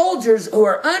the soldiers who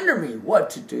are under me what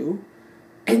to do,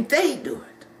 and they do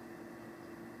it.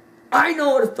 I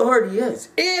know what authority is.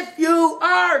 If you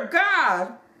are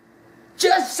God,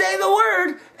 just say the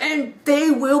word, and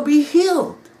they will be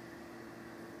healed.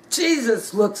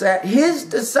 Jesus looks at his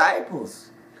disciples,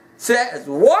 says,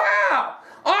 wow,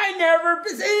 I never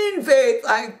seen faith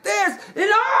like this in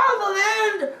all the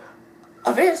land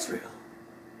of Israel.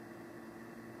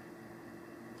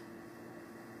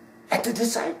 at the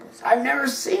disciples. I've never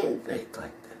seen faith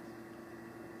like that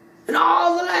in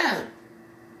all the land.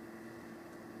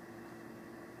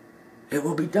 It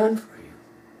will be done for you.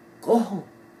 Go home.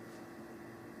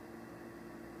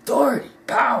 Authority,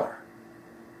 power.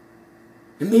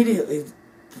 Immediately,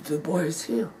 the boy is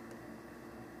healed.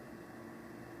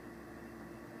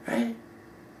 Right?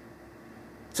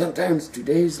 Sometimes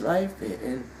today's life,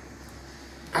 and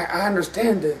I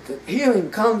understand that the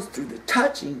healing comes through the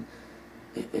touching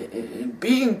and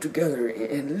being together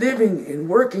and living and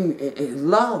working in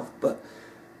love. But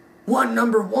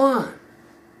number one,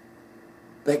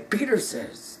 like Peter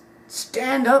says,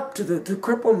 stand up to the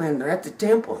crippled man. They're at the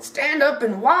temple. Stand up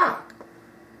and walk.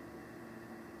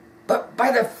 But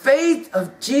by the faith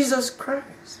of Jesus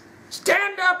Christ,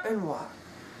 stand up and walk.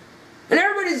 And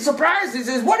everybody's surprised. He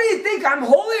says, what do you think? I'm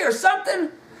holy or something?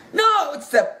 No, it's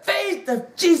the faith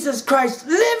of Jesus Christ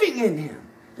living in him.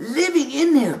 Living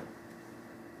in him.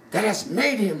 That has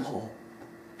made him whole.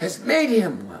 Has made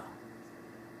him well.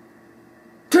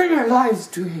 Turn your lives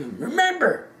to him.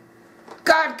 Remember,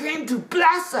 God came to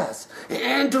bless us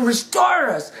and to restore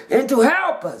us and to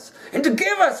help us and to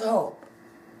give us hope.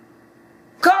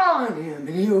 Call on him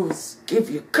and he will give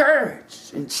you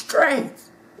courage and strength.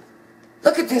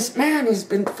 Look at this man. He's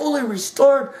been fully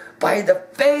restored by the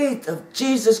faith of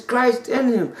Jesus Christ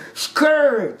in him.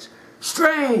 Courage,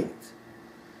 strength,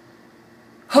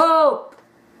 hope.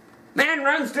 Man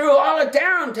runs through all the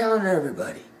town telling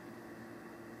everybody.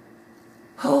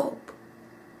 Hope.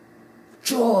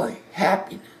 Joy,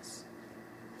 happiness,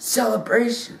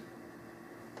 celebration.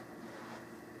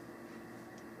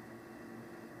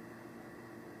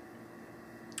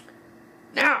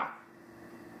 Now,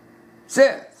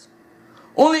 says,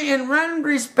 only in one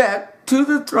respect to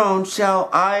the throne shall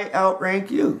I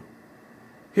outrank you.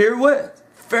 Herewith,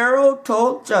 Pharaoh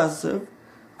told Joseph,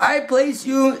 I place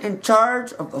you in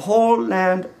charge of the whole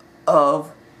land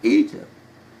of Egypt.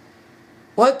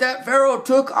 What that Pharaoh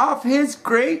took off his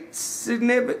great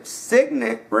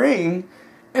signet ring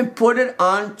and put it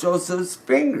on Joseph's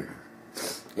finger.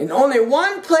 In only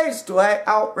one place do I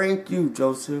outrank you,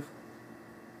 Joseph.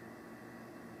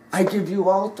 I give you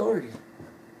all authority.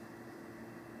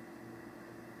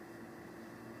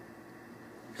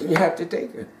 And you have to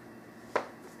take it.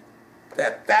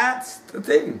 That's the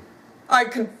thing. I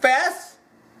confess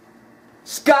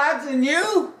God's in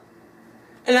you.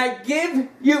 And I give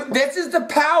you, this is the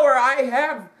power I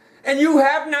have. And you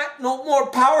have not no more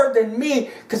power than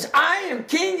me. Because I am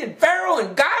king and Pharaoh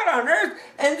and God on earth.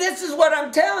 And this is what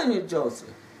I'm telling you, Joseph.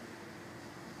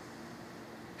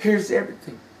 Here's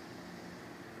everything.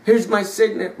 Here's my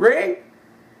signet ring.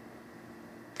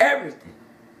 Everything.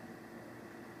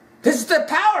 This is the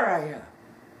power I have.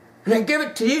 And I give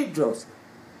it to you, Joseph.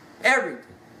 Everything.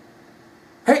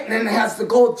 Right? And then it has the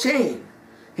gold chain.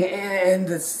 And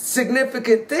the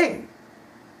significant thing.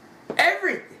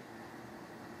 Everything.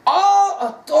 All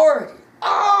authority.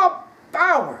 All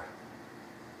power.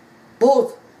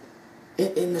 Both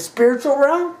in the spiritual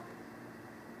realm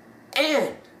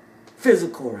and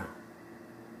physical realm.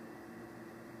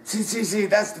 See,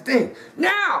 that's the thing.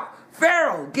 Now,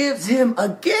 Pharaoh gives him a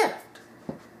gift.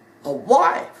 A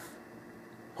wife.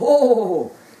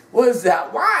 Oh, what is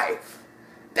that wife?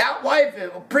 That wife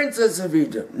is a princess of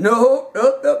Egypt. No.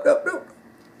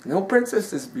 No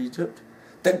princess of Egypt.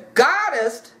 The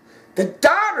goddess, the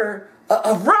daughter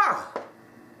of Ra.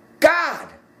 God.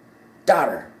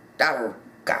 Daughter,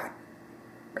 God.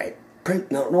 Right?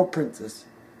 No princess.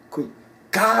 Queen.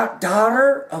 God,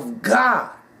 daughter of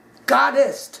God.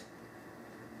 Goddess.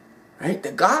 Right?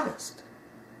 The goddess.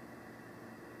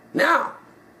 Now,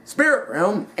 spirit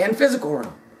realm and physical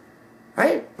realm.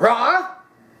 Right? Ra,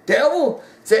 devil,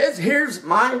 says, here's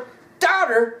my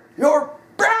daughter, your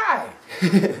bride.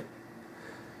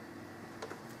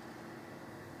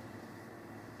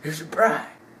 Here's your bride.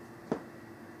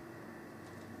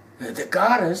 The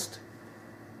goddess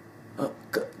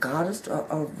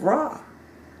of Ra.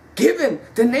 Given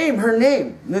the name, her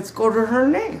name. Let's go to her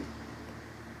name.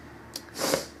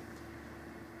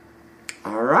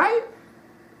 All right?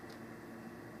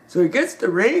 So he gets the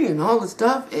ring and all the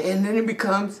stuff, and then he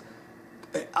becomes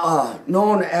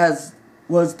known as,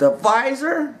 was the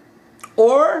visor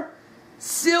or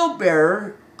seal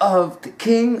bearer of the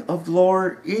king of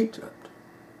Lower Egypt.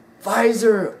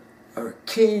 Visor or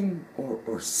king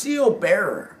or seal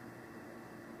bearer.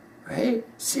 Right?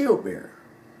 Seal bearer.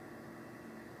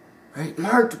 Right?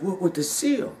 Marked with the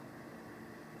seal.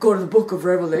 Go to the book of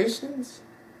Revelations.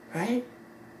 Right?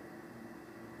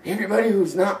 Anybody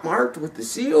who's not marked with the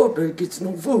seal gets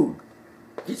no food.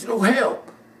 Gets no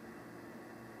help.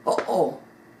 Uh-oh.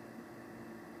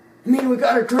 I mean, we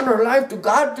got to turn our life to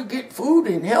God to get food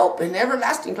and help and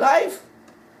everlasting life.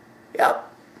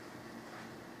 Yep.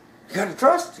 You got to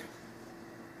trust Him.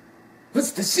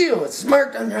 What's the seal? It's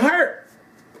marked on your heart.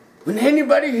 When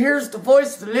anybody hears the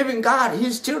voice of the living God,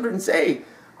 His children say,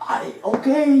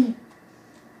 okay.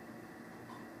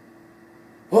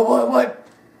 What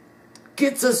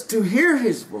gets us to hear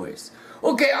His voice?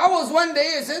 Okay, I was one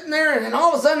day sitting there and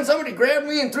all of a sudden somebody grabbed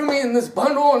me and threw me in this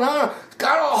bundle and I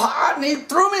got all hot and he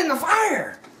threw me in the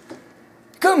fire.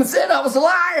 He come and said I was a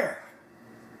liar.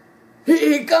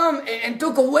 He come and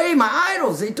took away my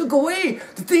idols. He took away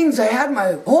the things I had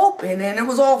my hope in, and it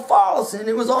was all false and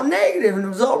it was all negative and it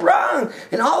was all wrong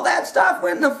and all that stuff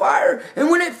went in the fire.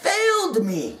 And when it failed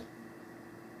me,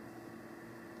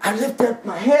 I lifted up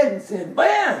my head and said,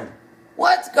 man,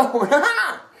 what's going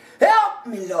on? Help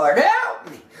me, Lord,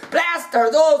 help me. Blessed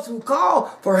are those who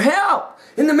call for help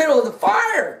in the middle of the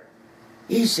fire.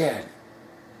 He said,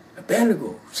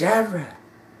 Abednego, Shadrach,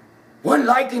 one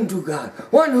likened to God,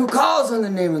 one who calls on the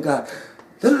name of God.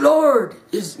 The Lord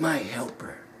is my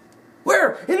helper.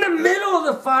 Where in the middle of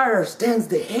the fire stands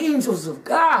the angels of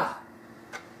God,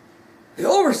 the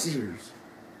overseers.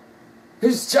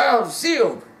 His child is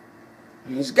sealed,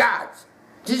 and he's God's.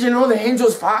 Did you know the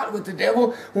angels fought with the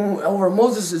devil over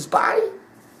Moses' body?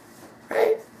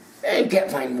 Right? They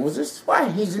can't find Moses. Why?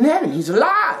 He's in heaven. He's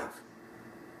alive.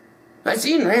 I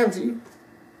seen Ramsey.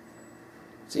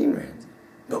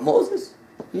 But Moses,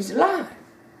 he's alive.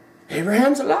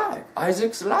 Abraham's alive.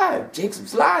 Isaac's alive.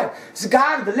 Jacob's alive. It's the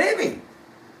God of the living,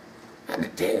 not the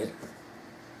dead.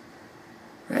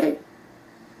 Right?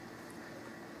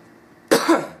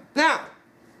 Now,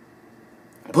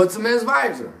 puts him as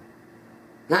advisor.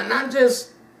 Not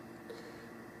just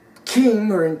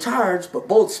king or in charge, but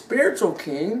both spiritual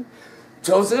king.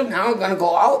 Joseph now going to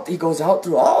go out. He goes out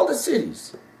through all the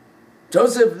cities.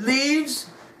 Joseph leaves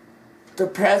the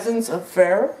presence of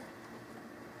Pharaoh.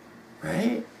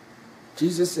 Right?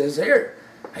 Jesus says, here,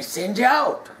 I send you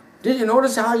out. Did you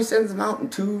notice how he sends them out in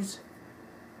twos?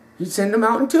 He'd send them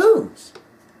out in twos.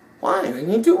 Why? I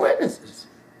need two witnesses.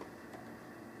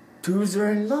 Twos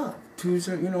are in love. Twos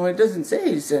are, it doesn't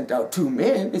say he sent out two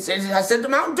men. It says I sent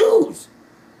them out in twos.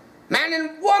 Man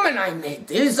and woman I made.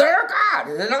 These are God.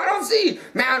 And I don't see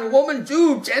man, woman,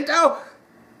 Jew, Gentile.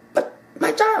 But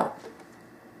my child.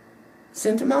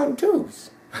 Sent them out in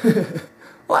twos.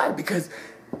 Why? Because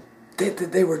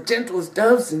they were gentle as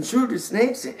doves and shrewd as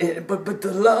snakes. But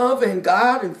the love and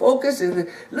God and focus. And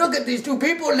look at these two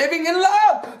people living in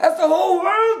love. That's the whole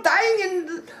world dying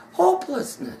in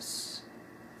hopelessness.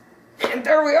 And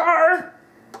there we are,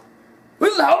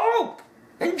 with hope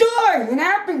and joy and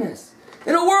happiness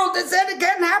in a world that said it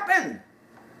can't happen.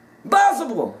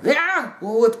 Possible, yeah?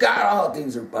 Well, with God, all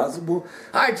things are possible.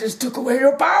 I just took away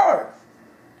your power.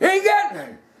 You ain't got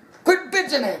none. Quit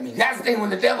bitching at me. That's the thing,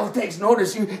 when the devil takes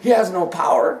notice, he has no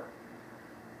power.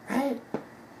 Right?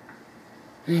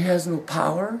 He has no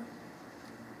power.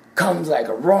 Comes like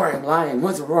a roaring lion.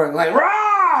 What's a roaring lion?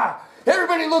 Roar!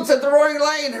 Everybody looks at the roaring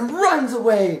lion and runs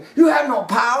away. You have no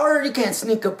power. You can't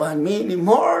sneak up on me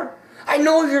anymore. I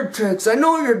know your tricks. I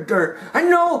know your dirt. I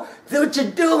know what you're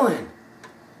doing.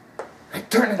 I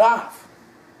turn it off.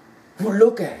 Won't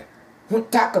look at it.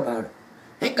 Won't talk about it.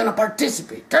 Ain't gonna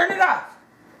participate. Turn it off.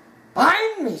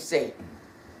 Behind me, Satan.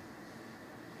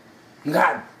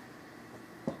 God.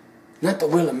 Not the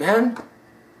will of man.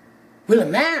 Will a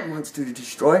man wants to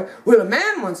destroy? Will a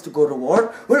man wants to go to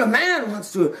war? Will a man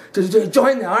wants to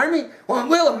join the army?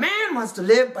 Will a man wants to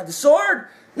live by the sword?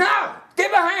 No!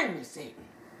 Get behind me, Satan.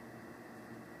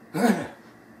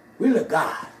 Will of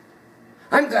God.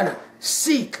 I'm gonna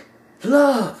seek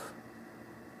love,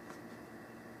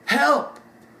 help,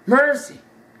 mercy.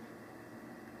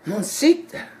 I'm gonna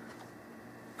seek that.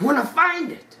 I wanna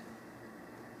find it.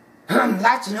 I'm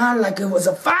latching on like it was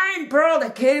a fine pearl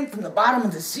that came from the bottom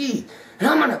of the sea. And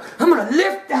I'm gonna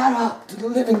lift that up to the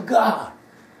living God.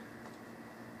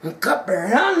 And cupbearer,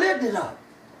 and I'll lift it up.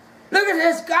 Look at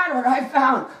this, God, what I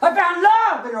found. I found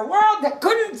love in a world that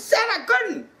said I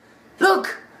couldn't.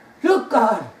 Look,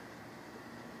 God.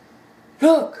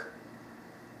 Look.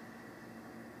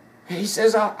 And he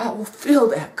says, I will fill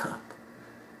that cup.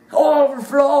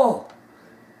 Overflow.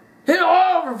 It'll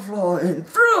overflow, and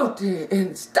fruit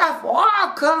and stuff will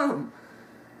all come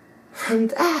from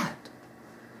that.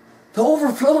 The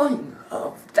overflowing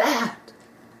of that.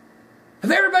 Of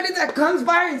everybody that comes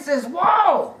by and says,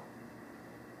 whoa,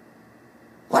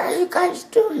 what are you guys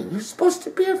doing? You're supposed to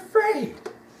be afraid.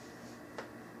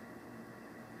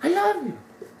 I love you.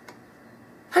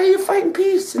 How do you find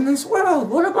peace in this world?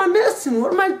 What am I missing?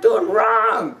 What am I doing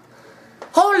wrong?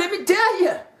 Oh, let me tell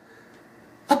you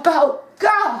about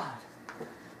God.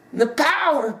 and the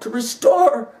power to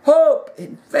restore hope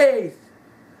and faith,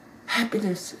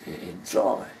 happiness and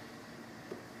joy.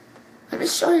 Let me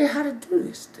show you how to do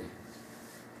this thing.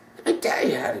 Let me tell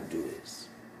you how to do this.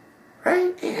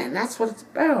 Right? And that's what it's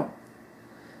about.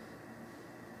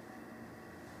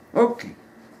 Okay.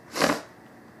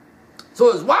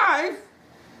 So his wife,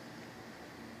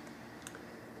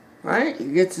 right? He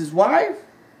gets his wife.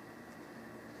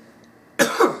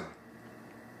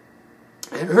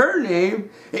 And her name,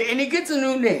 and he gets a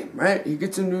new name, right? He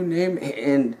gets a new name,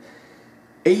 and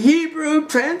a Hebrew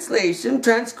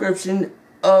transcription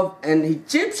of an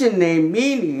Egyptian name,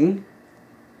 meaning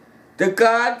the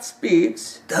God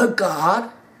speaks, the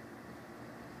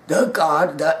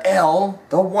El,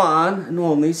 the one and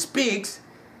only speaks,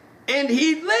 and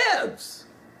he lives.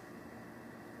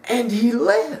 And he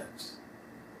lives.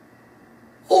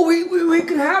 Oh, we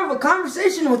can have a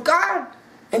conversation with God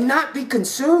and not be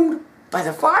consumed by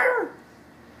the fire?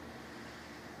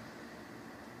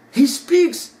 He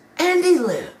speaks and he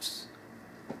lives.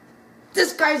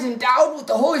 This guy's endowed with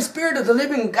the Holy Spirit of the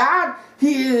living God.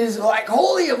 He is like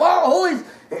holy of all holies.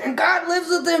 And God lives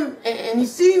with him. And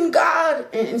he's seen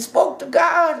God and spoke to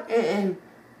God. And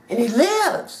he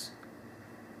lives.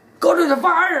 Go to the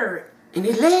fire and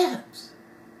he lives.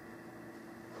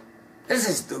 This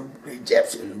is the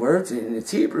Egyptian words and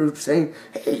it's Hebrew saying,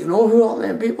 hey, you know who all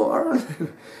them people are?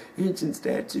 Ancient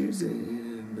statues,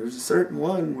 and there's a certain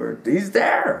one where he's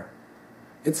there.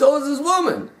 And so is this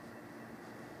woman.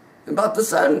 About the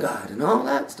sun god and all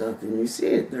that stuff. And you see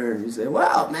it there and you say,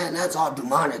 wow, man, that's all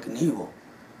demonic and evil.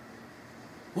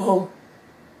 Well,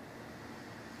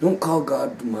 don't call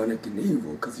God demonic and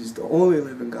evil because he's the only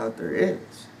living God there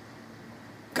is.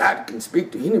 God can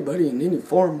speak to anybody in any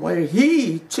form, way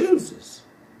he chooses.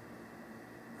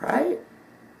 Right?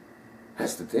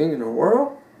 That's the thing in the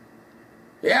world.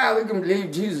 Yeah, we can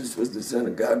believe Jesus was the Son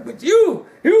of God, but you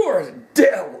are the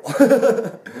devil.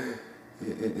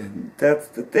 And that's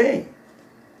the thing.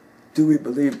 Do we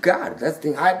believe God? That's the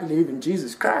thing. I believe in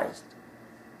Jesus Christ.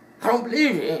 I don't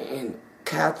believe in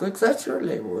Catholics. That's your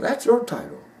label. That's your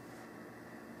title.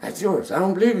 That's yours. I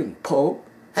don't believe in Pope.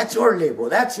 That's your label.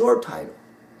 That's your title.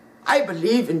 I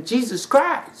believe in Jesus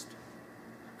Christ.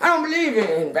 I don't believe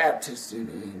in Baptists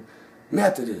and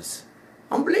Methodists.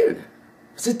 I don't believe in it.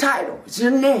 It's a title. It's your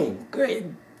name. Great.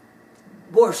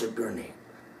 Worship your name.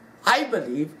 I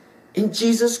believe in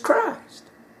Jesus Christ.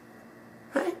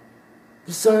 Right?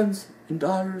 The sons and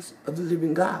daughters of the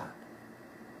living God.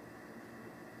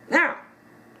 Now,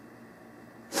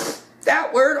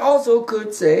 that word also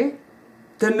could say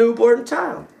the newborn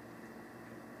child.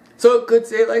 So it could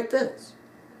say like this.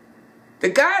 The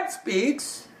God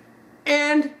speaks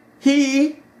and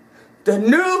he, the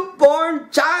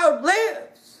newborn child, lives.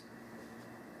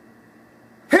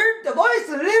 Heard the voice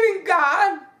of the living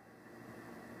God.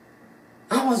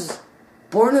 I was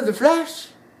born of the flesh,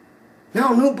 now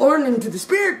newborn into the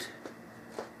spirit,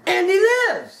 and he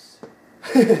lives.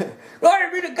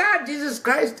 Glory be to God, Jesus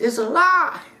Christ is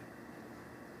alive.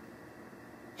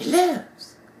 He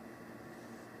lives.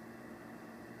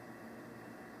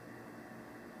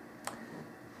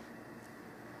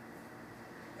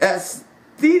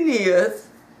 Asthenius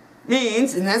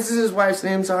means, and that's his wife's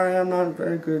name, sorry, I'm not a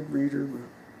very good reader, but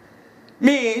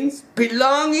means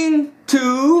belonging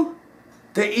to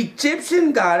the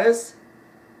Egyptian goddess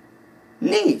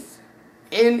Neith.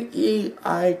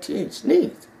 N-E-I-T-H,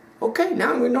 Neith. Okay,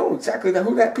 now we know exactly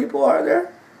who that people are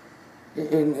there.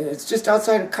 And it's just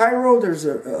outside of Cairo. There's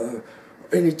an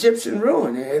Egyptian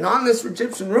ruin. And on this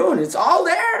Egyptian ruin, it's all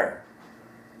there.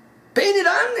 Painted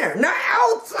on there. Now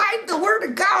outside the Word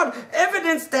of God,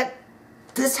 evidence that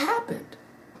this happened.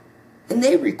 And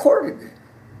they recorded it.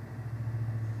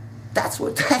 That's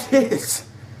what that is.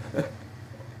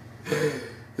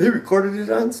 They recorded it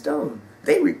on stone.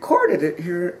 They recorded it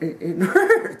here in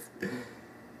earth.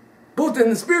 Both in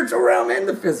the spiritual realm and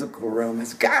the physical realm.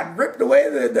 As God ripped away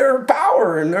their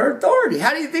power and their authority.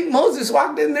 How do you think Moses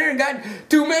walked in there and got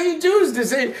too many Jews to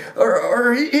say,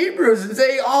 or Hebrews, and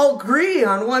say all agree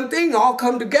on one thing, all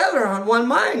come together on one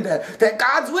mind, that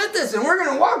God's with us and we're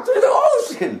going to walk through the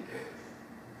ocean?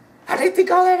 How do you think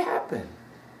all that happened?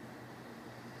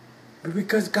 But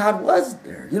because God was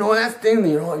there. You know, that thing,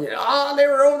 they were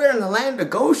over there in the land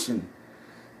of Goshen.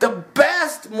 The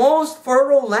best, most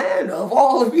fertile land of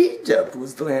all of Egypt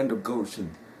was the land of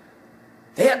Goshen.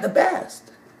 They had the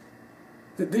best.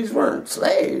 These weren't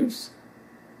slaves.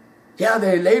 Yeah,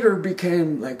 they later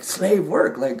became like slave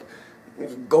work, like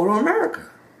go to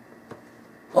America.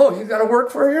 Oh, you got to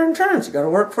work for your insurance. You got to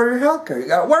work for your health care. You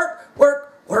got to work.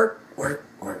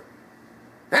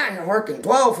 Now you're working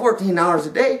 12, 14 hours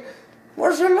a day.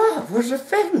 Where's your love? Where's your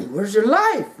family? Where's your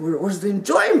life? Where's the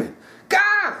enjoyment?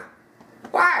 God!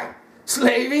 Why?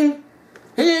 Slaving?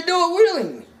 And you do it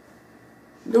willingly.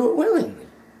 Do it willingly.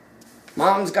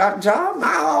 Mom's got a job.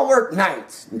 I'll work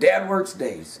nights. And Dad works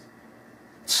days.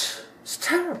 It's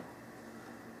terrible.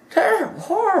 Terrible.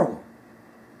 Horrible.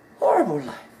 Horrible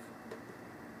life.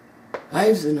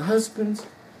 Wives and husbands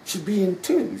should be in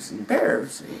twos and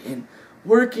pairs and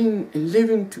working and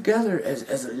living together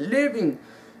as a living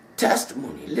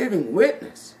testimony, living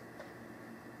witness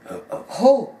of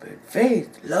hope and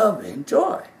faith, love and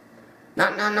joy.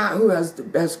 Not who has the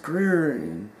best career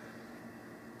and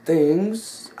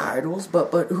things, idols,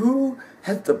 but who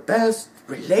has the best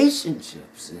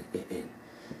relationships and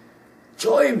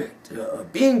enjoyment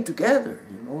of being together.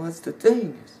 You know, that's the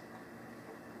thing.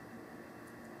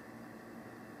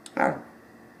 I don't know.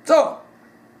 So,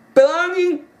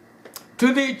 belonging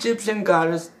to the Egyptian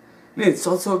goddess.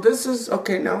 So this is,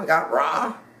 okay, now we got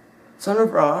Ra, son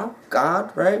of Ra,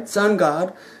 God, right? Sun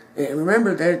God. And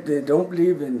remember that they don't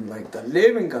believe in like the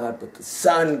living God, but the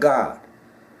sun God.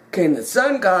 Okay, and the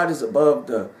sun God is above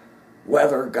the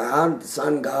weather God. The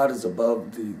sun God is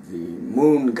above the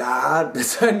moon God. The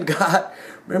sun God.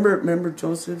 Remember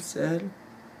Joseph said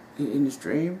in his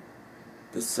dream,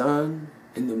 the sun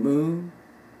and the moon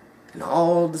and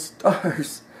all the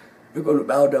stars are going to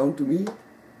bow down to me.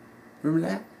 Remember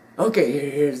that? Okay,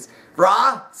 here's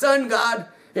Ra, sun God,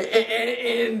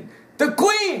 and the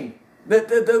queen,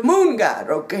 the moon god,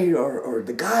 okay, or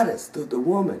the goddess, the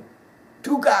woman.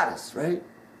 Two goddesses, right?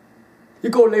 You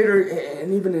go later,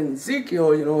 and even in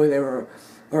Ezekiel, you know, they were,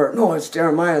 or no, it's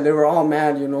Jeremiah, they were all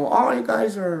mad, you know, all you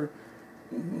guys are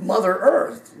Mother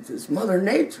Earth, it's Mother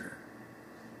Nature.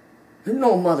 There's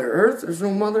no Mother Earth, there's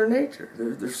no Mother Nature,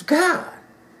 there's God,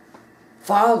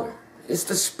 Father. It's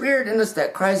the Spirit in us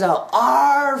that cries out,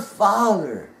 Our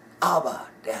Father, Abba,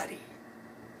 Daddy.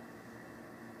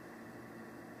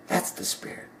 That's the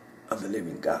Spirit of the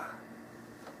living God.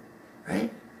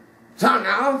 Right? So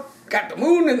now, got the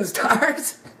moon and the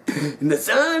stars, and the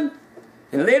sun,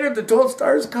 and later the 12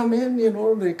 stars come in, you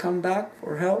know, they come back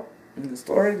for help in the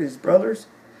story, these brothers.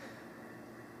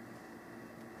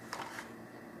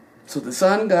 So the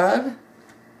sun god,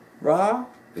 Ra,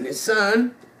 and his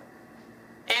son,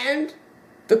 and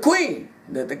the queen,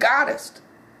 the goddess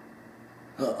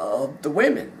of the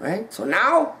women, right? So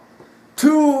now,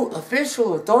 two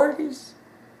official authorities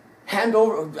hand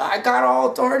over, I got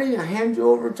all authority, I hand you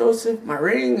over, Joseph, my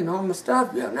ring and all my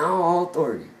stuff. You have now all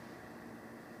authority.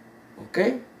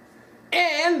 Okay?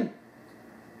 And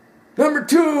number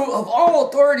two of all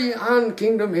authority on the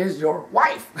kingdom is your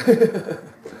wife.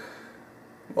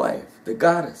 Wife, the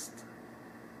goddess.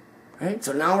 Right?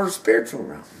 So now we're spiritual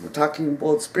realm. We're talking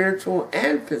both spiritual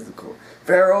and physical.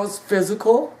 Pharaoh's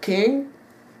physical king,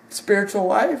 spiritual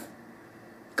wife,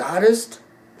 goddess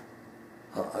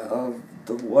of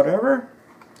the whatever.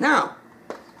 Now,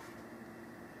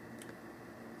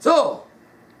 so,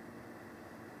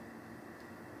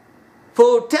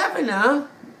 Photevina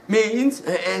means,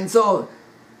 and so,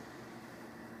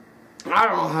 I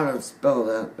don't know how to spell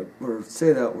that or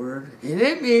say that word. And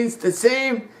it means the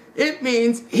same. It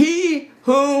means he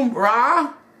whom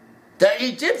Ra, the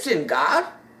Egyptian god,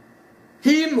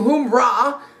 him whom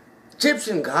Ra,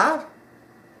 Egyptian god,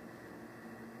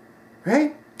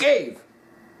 right, gave.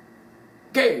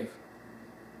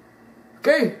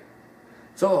 Okay?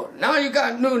 So now you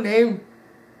got a new name,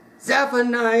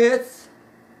 Zephaniah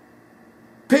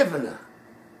Pivana,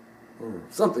 or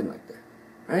something like that,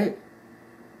 right?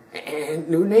 And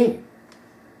new name.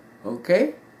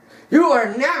 Okay? You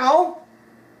are now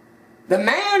the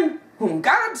man whom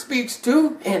God speaks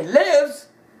to and lives,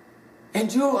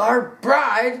 and you are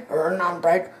bride, or not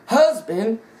bride,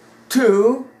 husband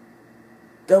to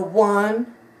the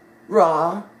one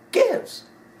Ra gives.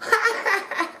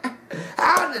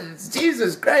 How does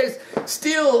Jesus Christ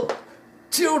steal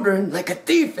children like a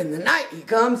thief in the night? He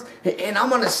comes, and I'm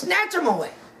going to snatch them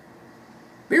away.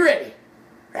 Be ready.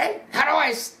 Right? How do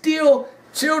I steal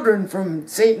children from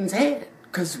Satan's hand?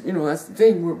 Because, you know, that's the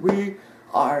thing. We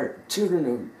are children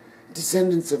of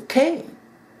descendants of Cain.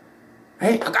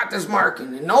 Right? I got this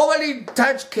marking, and nobody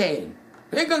touch Cain.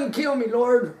 They're going to kill me,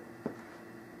 Lord.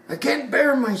 I can't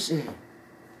bear my shame.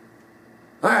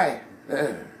 All right.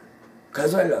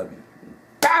 Because I love you.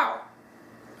 Pow!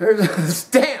 There's a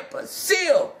stamp, a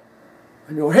seal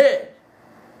on your head.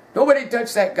 Nobody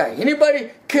touched that guy.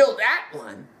 Anybody kill that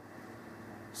one,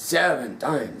 7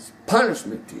 times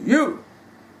punishment to you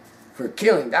for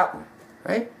killing that one,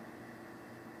 right?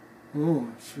 Oh,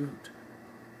 shoot.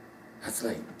 That's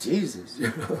like Jesus, you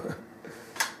know.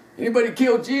 Anybody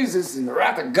kill Jesus and the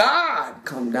wrath of God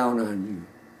come down on you.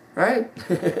 right?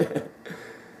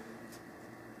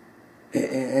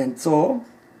 And so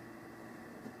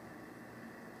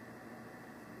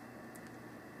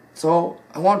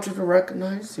I want you to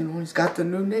recognize, he's got the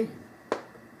new name,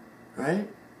 right?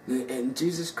 And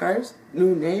Jesus Christ,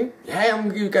 new name. Yeah, I'm going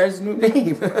to give you guys a new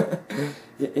name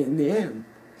in the end.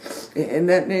 And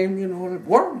that name,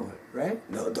 wormwood, right?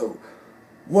 The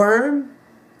worm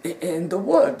and the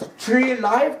wood. The tree of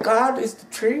life, God is the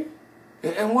tree.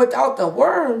 And without the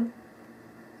worm,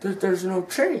 there's no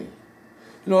tree.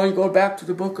 You go back to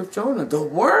the book of Jonah. The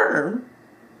worm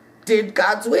did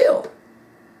God's will.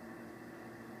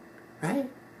 Right?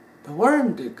 The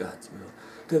worm did God's will.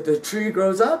 The tree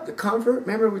grows up, the comfort.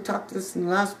 Remember we talked this in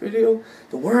the last video?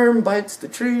 The worm bites the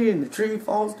tree and the tree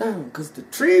falls down. Because the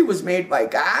tree was made by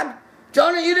God.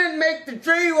 Jonah, you didn't make the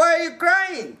tree. Why are you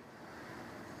crying?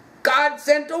 God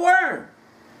sent a worm.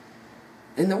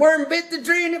 And the worm bit the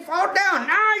tree and it fell down.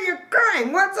 Now you're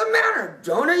crying. What's the matter?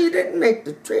 Jonah, you didn't make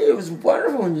the tree. It was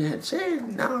wonderful when you had shade.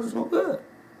 Now it's no good.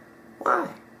 Why?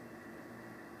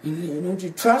 Don't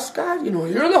you trust God?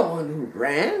 You're the one who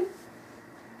ran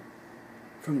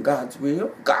from God's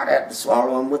will. God had to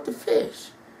swallow him with the fish.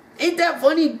 Ain't that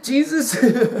funny, Jesus?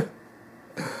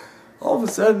 All of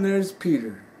a sudden there's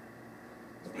Peter.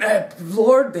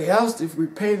 Lord, they asked if we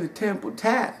pay the temple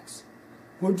tax.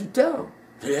 What'd you tell them?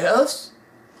 Yes.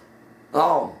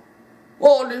 Oh.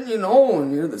 Well, then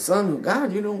when you're the son of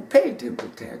God, you don't pay temple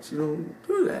tax. You don't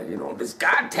do that. Does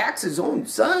God tax his own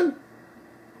son?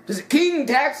 Does a king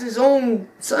tax his own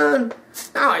son?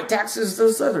 No, he taxes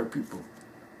those other people.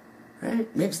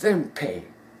 Right? Makes them pay.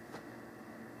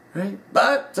 Right?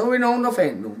 But, so we don't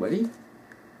offend nobody.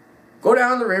 Go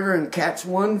down the river and catch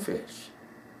one fish.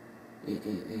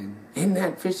 And in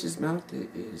that fish's mouth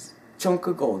is a chunk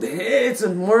of gold. It's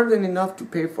more than enough to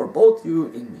pay for both you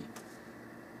and me.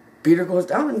 Peter goes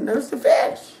down and there's the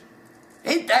fish.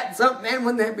 Ain't that something, man?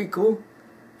 Wouldn't that be cool?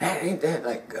 Ain't that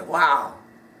like, wow.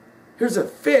 Here's a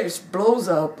fish blows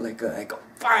up like a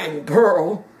fine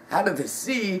pearl out of the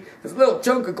sea. This little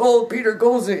chunk of gold. Peter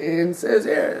goes in and says,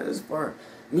 here, this is for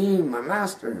me and my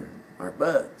master, our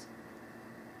buds.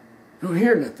 You don't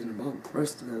hear nothing about the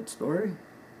rest of that story.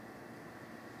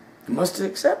 He must have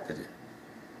accepted it.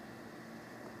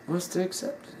 Must have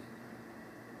accepted it.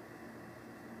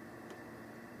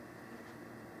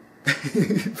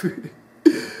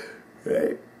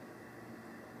 Right?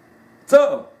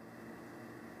 So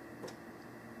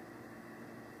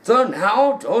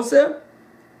now Joseph,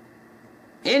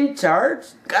 in charge,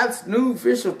 God's new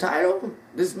official title.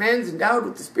 This man's endowed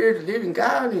with the Spirit of the living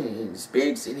God, and he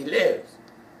speaks and he lives.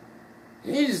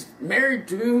 And he's married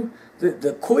to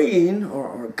the queen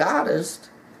or goddess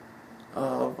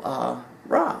of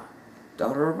Ra,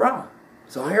 daughter of Ra.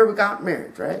 So here we got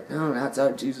marriage, right? Now that's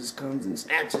how Jesus comes and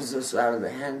snatches us out of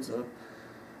the hands of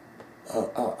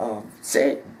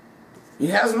Satan. He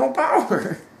has no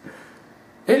power.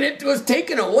 And it was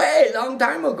taken away a long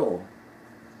time ago.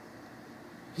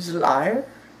 He's a liar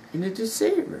and a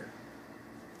deceiver.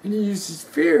 And he uses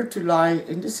fear to lie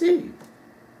and deceive.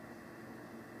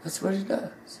 That's what he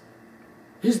does.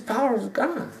 His power's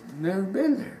gone. Never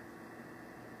been there.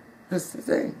 That's the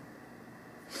thing.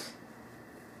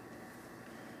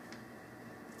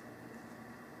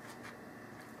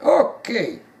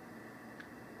 Okay.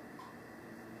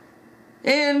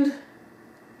 And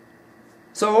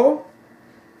so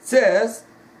says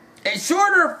a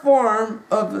shorter form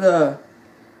of the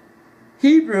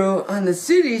Hebrew on the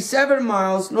city 7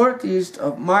 miles northeast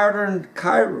of modern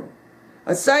Cairo.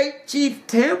 A site chief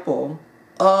temple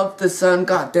of the sun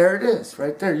god. There it is,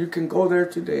 right there. You can go there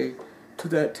today to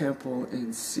that temple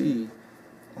and see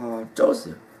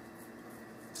Joseph.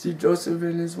 See Joseph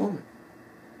and his woman.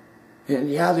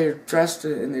 And yeah, they're dressed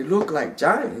and they look like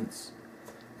giants.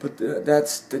 But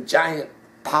that's the giant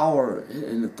power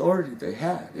and authority they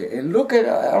had. And look at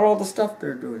all the stuff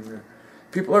they're doing there.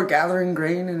 People are gathering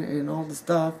grain and all the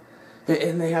stuff.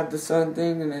 And they have the sun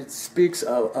thing, and it speaks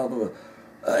of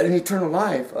an eternal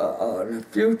life, a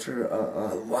future,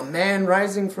 a man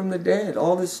rising from the dead,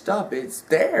 all this stuff. It's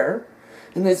there.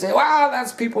 And they say, wow,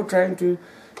 that's people trying to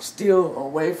steal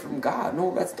away from God.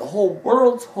 No, that's the whole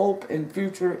world's hope and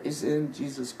future is in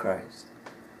Jesus Christ.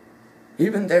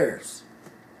 Even theirs.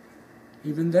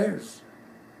 Even theirs.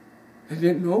 They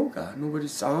didn't know God. Nobody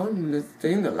saw him.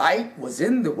 The light was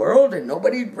in the world and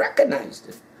nobody recognized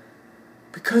it.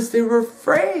 Because they were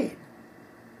afraid.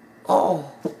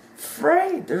 Oh,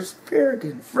 afraid. There's fear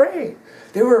again. Afraid.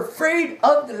 They were afraid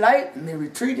of the light and they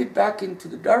retreated back into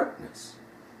the darkness.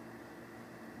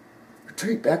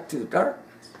 Retreat back to the darkness.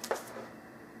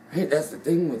 Right? That's the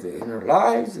thing with it in our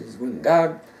lives is when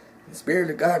God The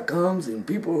Spirit of God comes and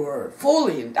people who are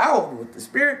fully endowed with the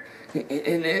Spirit, and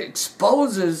it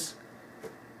exposes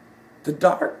the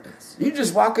darkness. You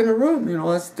just walk in a room, you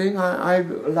know, that's the thing. I a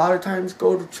lot of times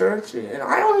go to church and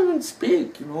I don't even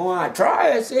speak, you know. I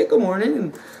try, I say good morning,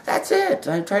 and that's it.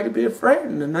 I try to be a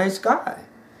friend, a nice guy.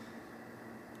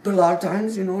 But a lot of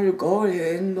times, you know, you go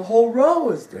and the whole row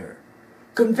is there.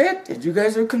 Convicted. You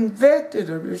guys are convicted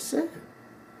of your sin.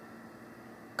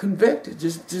 Convicted.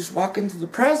 Just walk into the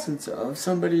presence of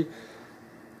somebody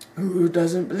who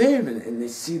doesn't believe, and they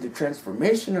see the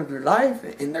transformation of your life,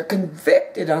 and they're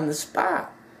convicted on the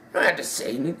spot. You don't have to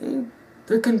say anything.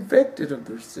 They're convicted of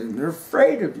their sin. They're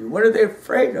afraid of you. What are they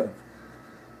afraid of?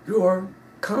 Your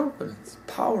confidence,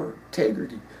 power,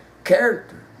 integrity,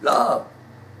 character, love.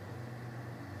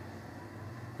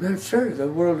 I'm sure the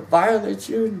world violates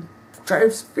you and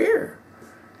drives fear.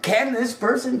 Can this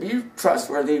person be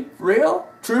trustworthy, real,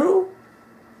 true?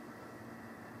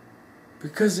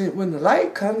 Because when the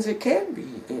light comes, it can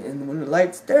be. And when the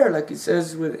light's there, like it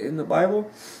says in the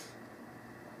Bible,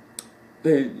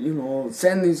 they, you know,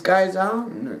 send these guys out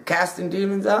and they're casting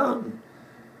demons out. And,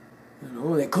 you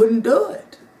know, they couldn't do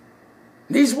it.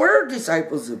 These were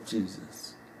disciples of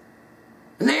Jesus.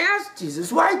 And they asked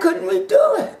Jesus, why couldn't we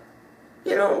do it?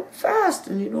 You don't fast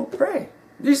and you don't pray.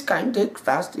 These kind take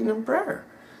fasting and prayer.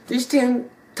 These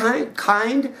kind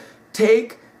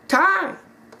take time,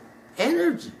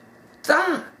 energy,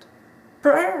 thought,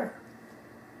 prayer.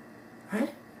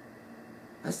 Right?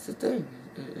 That's the thing.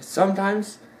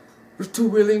 Sometimes we're too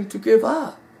willing to give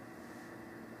up.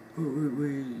 We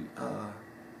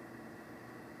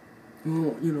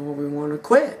want to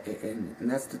quit. And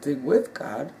that's the thing with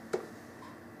God.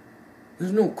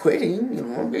 There's no quitting, you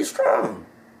know, be strong.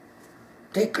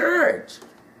 Take courage.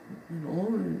 You know,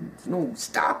 there's no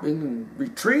stopping and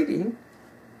retreating.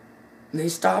 And they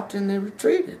stopped and they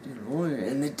retreated, you know,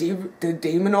 and the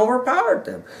demon overpowered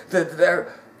them.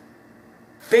 Their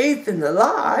faith in the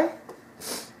lie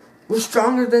was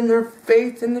stronger than their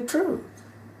faith in the truth.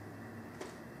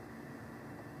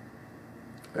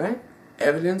 Right?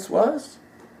 Evidence was,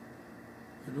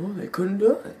 you know, they couldn't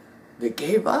do it. They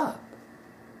gave up.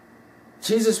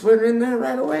 Jesus went in there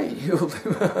right away, healed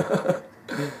him.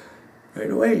 Right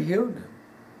away, healed him.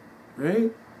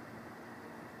 Right?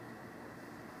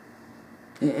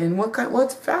 And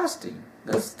what's fasting?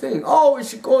 That's the thing. Oh, we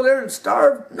should go there and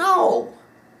starve? No.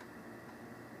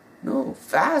 No,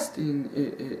 fasting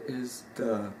is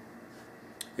the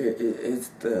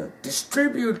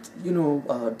distribution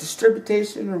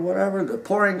or whatever, the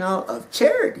pouring out of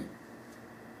charity.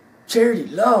 Charity,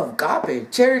 love,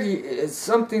 agape. Charity is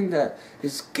something that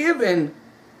is given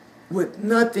with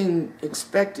nothing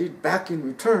expected back in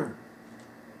return.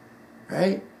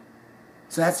 Right?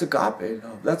 So that's agape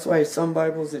love. That's why some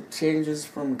Bibles it changes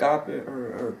from agape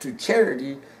or to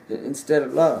charity instead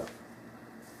of love.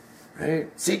 Right?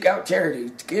 Seek out charity,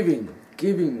 giving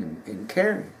and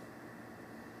caring.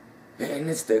 And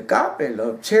it's the agape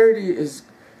love. Charity is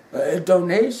a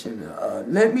donation.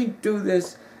 Let me do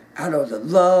this out of the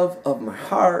love of my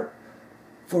heart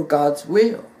for God's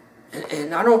will.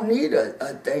 And I don't need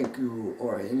a thank you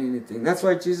or anything. That's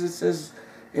why Jesus says,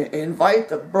 invite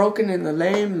the broken and the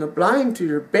lame and the blind to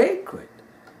your banquet.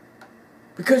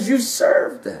 Because you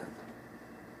serve them.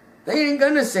 They ain't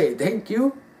going to say thank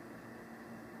you.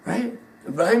 Right?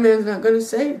 The blind man's not going to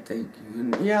say thank you.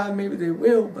 And yeah, maybe they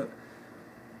will, but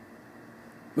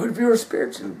what if you're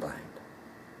spiritually blind?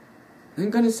 They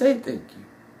ain't going to say thank you.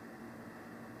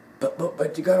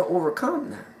 But you got to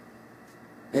overcome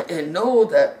that. And know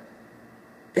that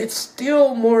it's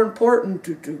still more important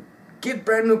to get a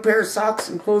brand new pair of socks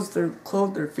and clothe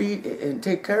their feet and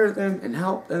take care of them and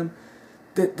help them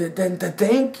than to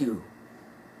thank you.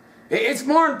 It's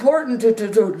more important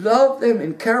to love them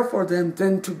and care for them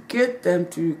than to get them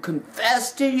to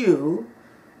confess to you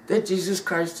that Jesus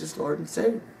Christ is Lord and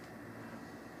Savior.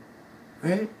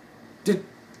 Right?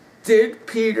 Did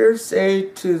Peter say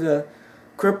to the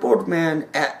crippled man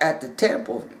at the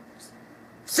temple,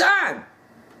 son,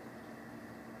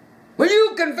 when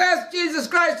you confess Jesus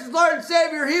Christ as Lord and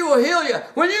Savior, He will heal you.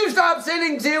 When you stop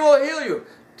sinning, He will heal you.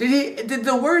 Did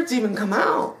the words even come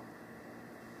out?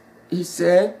 He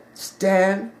said,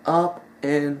 stand up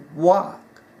and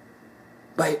walk.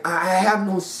 But I have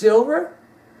no silver,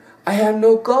 I have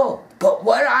no gold. But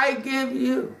what I give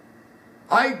you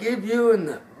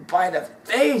by the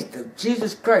faith of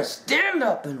Jesus Christ. Stand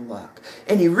up and walk.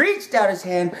 And he reached out his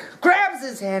hand, grabs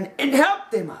his hand, and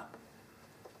helped him up.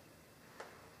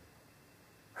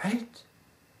 Right?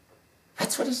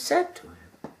 That's what he said to him.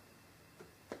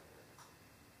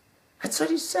 That's what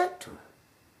he said to him.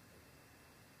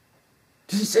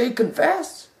 Did he say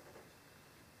confess?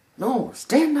 No,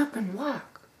 stand up and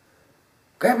walk.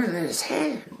 Grab him in his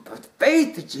hand with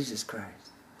faith in Jesus Christ.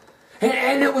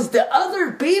 And it was the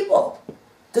other people,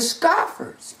 the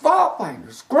scoffers, fault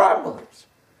finders, grumblers,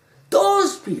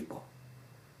 those people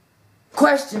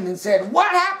questioned and said,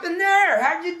 what happened there?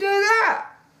 How'd you do that?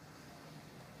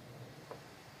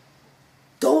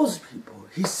 Those people,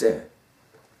 he said,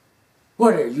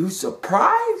 what, are you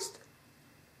surprised?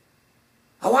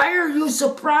 Why are you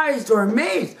surprised or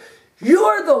amazed?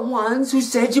 You're the ones who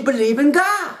said you believe in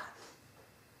God.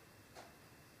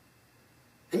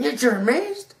 And yet you're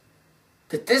amazed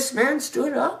that this man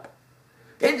stood up?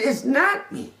 It is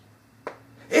not me.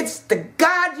 It's the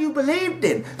God you believed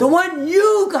in. The one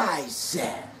you guys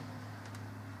said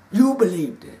you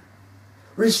believed in.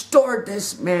 Restored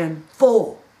this man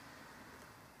full.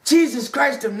 Jesus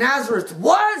Christ of Nazareth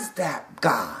was that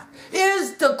God.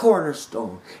 Is the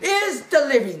cornerstone. Is the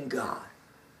living God.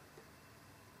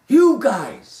 You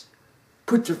guys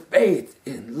put your faith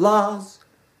in laws,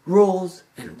 rules,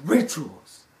 and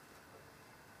rituals.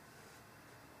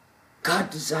 God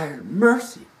desired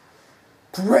mercy,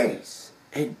 grace,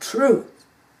 and truth.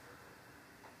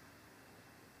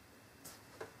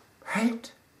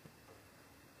 Right?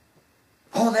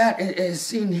 All that is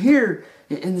seen here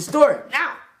in the story.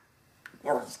 Now,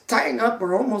 we're tying up.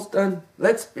 We're almost done.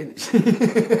 Let's finish.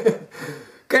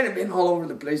 Kind of been all over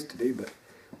the place today, but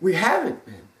we haven't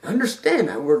been. Understand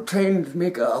that we're trying to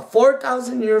make a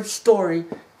 4,000-year story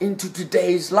into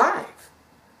today's life.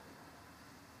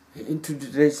 Into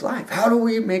today's life. How do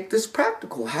we make this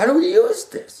practical? How do we use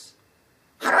this?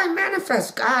 How do I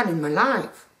manifest God in my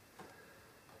life?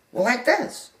 Well, like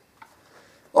this.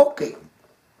 Okay.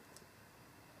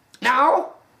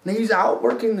 Now, he's out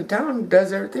working the town,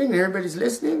 does everything, and everybody's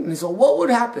listening. And so what would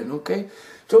happen, okay?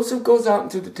 Joseph goes out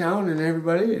into the town and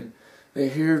everybody, and they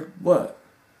hear what?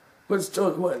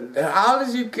 How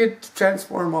does he get to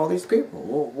transform all these people?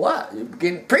 Well, what? You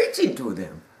begin preaching to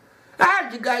them.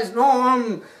 You guys know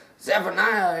I'm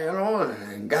Zephaniah,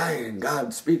 and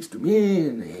God speaks to me,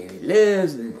 and he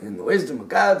lives, and the wisdom of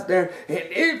God's there. And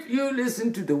if you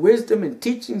listen to the wisdom and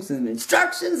teachings and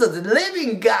instructions of the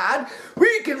living God,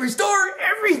 we can restore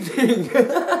everything.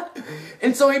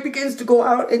 And so he begins to go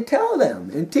out and tell them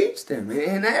and teach them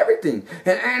and everything,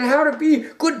 and how to be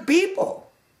good people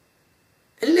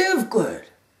and live good.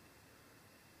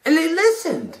 And they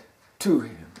listened to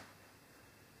him,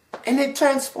 and it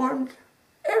transformed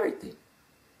everything.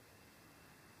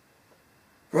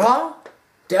 Raw,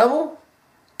 devil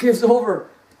gives over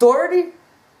authority.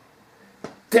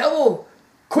 Devil,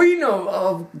 queen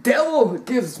of devil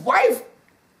gives wife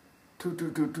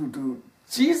to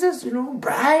Jesus,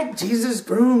 bride, Jesus,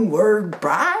 groom, word,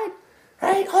 bride,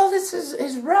 right? All this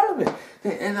is relevant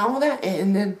and all that.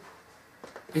 And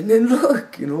then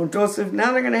look, Joseph,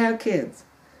 now they're going to have kids,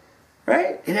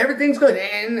 right? And everything's good.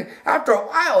 And after a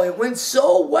while, it went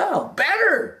so well,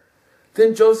 better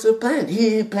than Joseph planned.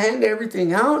 He planned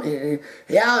everything out, and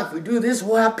if we do this,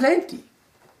 we'll have plenty.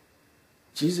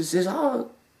 Jesus says,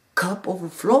 cup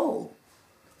overflow.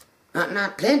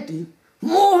 Not plenty,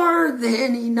 more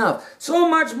than enough. So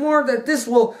much more that this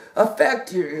will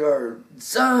affect your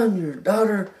son, your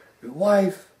daughter, your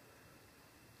wife,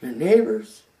 your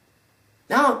neighbors.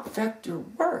 Now it affects your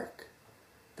work,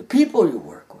 the people you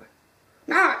work with.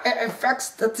 Now it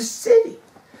affects the city.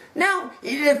 Now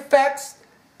it affects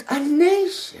a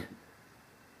nation.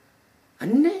 A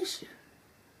nation.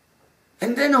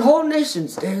 And then the whole nation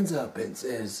stands up and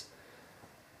says,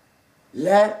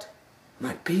 let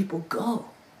my people go.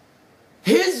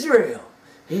 Israel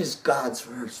is God's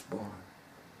firstborn.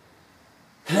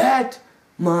 Let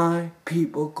my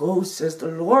people go, says the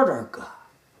Lord our God.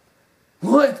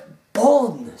 With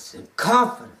boldness and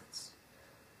confidence.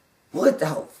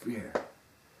 Without fear.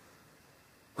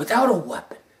 Without a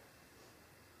weapon.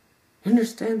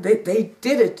 Understand? They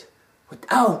did it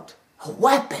without a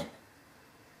weapon.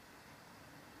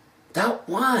 Without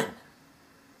one.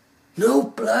 No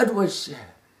blood was shed.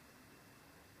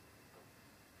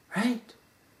 Right?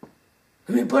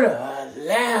 Let me put a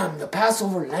lamb, the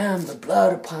Passover lamb, the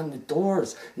blood upon the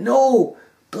doors. No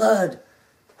blood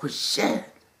was shed.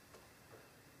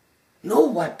 No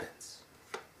weapons.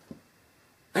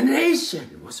 A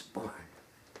nation was born.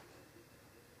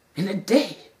 In a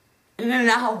day. In an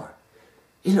hour.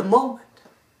 In a moment.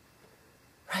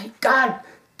 Right? God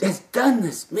has done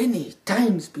this many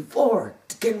times before.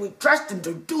 Can we trust him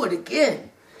to do it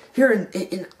again? Here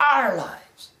in our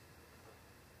lives.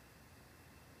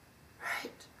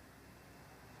 Right?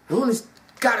 We only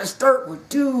got to start with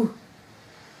two.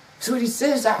 That's what he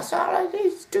says. That's all I need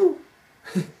is two.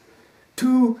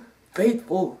 Two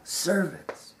faithful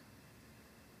servants.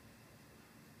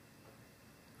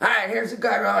 Alright, here's the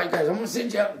guy, all right, guys, I'm going to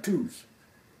send you out in twos.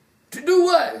 To do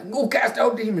what? Go cast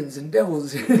out demons and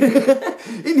devils and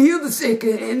heal the sick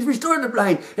and restore the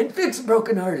blind and fix the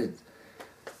brokenhearted.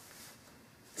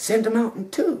 Sent them out in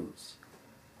twos.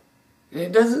 And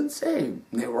it doesn't say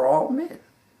they were all men.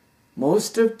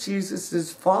 Most of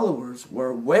Jesus' followers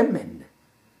were women.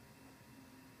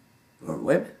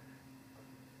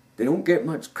 They don't get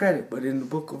much credit, but in the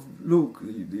book of Luke,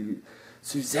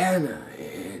 Susanna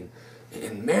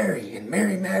and Mary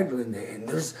Magdalene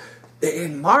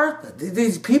and Martha,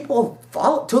 these people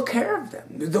took care of them.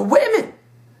 The women.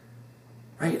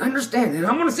 Right? Understand. And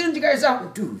I'm going to send you guys out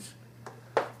in twos.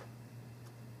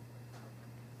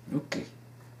 Okay.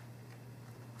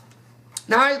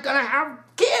 Now he's going to have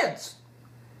kids.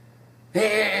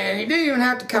 And he didn't even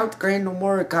have to count the grain no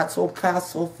more. It got so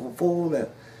fast, so full that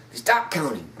he stopped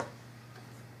counting.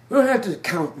 We don't have to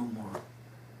count no more.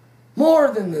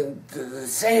 More than the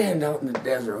sand out in the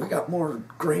desert. We got more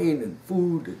grain and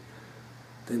food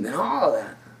than all of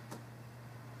that.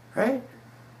 Right?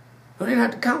 We didn't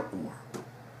have to count no more.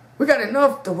 We got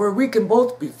enough to where we can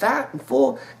both be fat and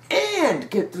full and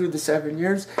get through the 7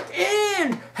 years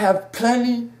and have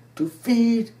plenty to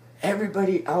feed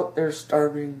everybody out there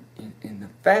starving in the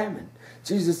famine.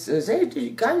 Jesus says, hey, did you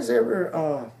guys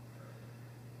ever,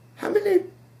 how many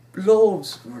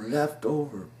loaves were left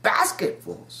over?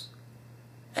 Basketfuls.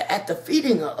 At the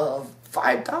feeding of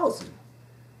 5,000.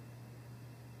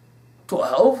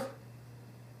 12?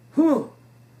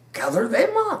 Gather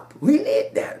them up. We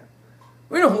need that.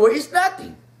 We don't waste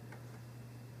nothing.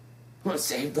 We'll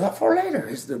save that for later.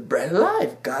 It's the bread of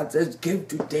life. God says, give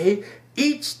today,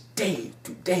 each day,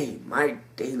 today, my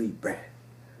daily bread.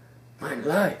 My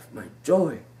life, my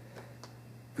joy.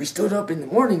 We stood up in the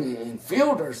morning and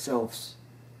filled ourselves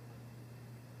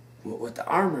with the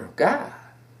armor of God.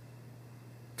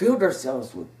 Filled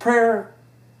ourselves with prayer,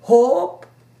 hope,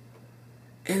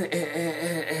 and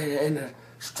a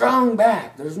strong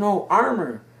back. There's no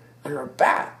armor on our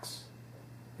backs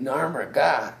in the armor of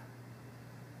God.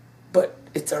 But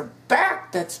it's our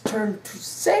back that's turned to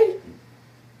Satan.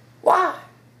 Why?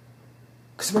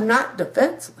 Because we're not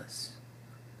defenseless.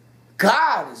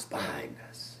 God is behind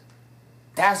us.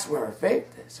 That's where our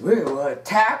faith is. We will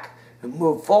attack and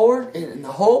move forward in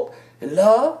the hope and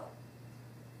love.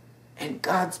 And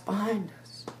God's behind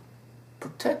us,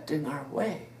 protecting our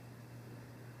way,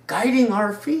 guiding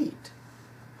our feet.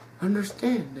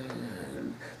 Understand,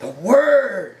 the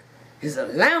Word is a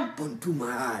lamp unto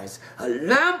my eyes, a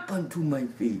lamp unto my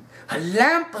feet, a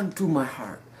lamp unto my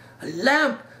heart, a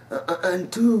lamp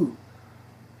unto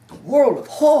a world of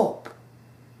hope,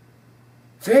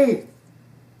 faith,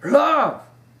 love.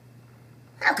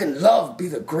 How can love be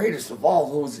the greatest of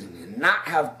all those and not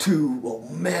have two,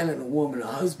 a man and a woman, a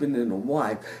husband and a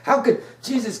wife? How could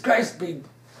Jesus Christ be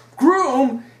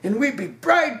groom and we be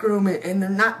bridegroom and there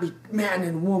not be man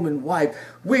and woman, wife,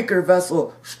 weaker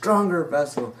vessel, stronger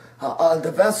vessel,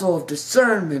 the vessel of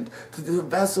discernment, the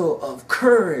vessel of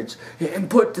courage, and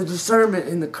put the discernment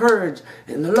and the courage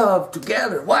and the love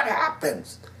together? What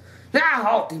happens? Now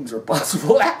all things are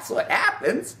possible. That's what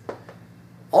happens.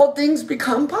 All things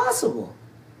become possible.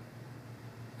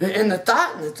 And the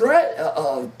thought and the threat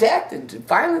of death and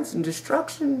violence and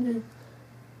destruction,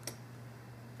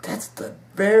 that's the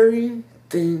very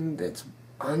thing that's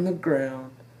on the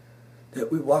ground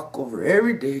that we walk over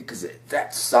every day, because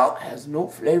that salt has no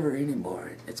flavor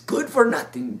anymore. It's good for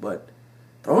nothing but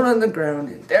thrown on the ground,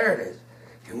 and there it is.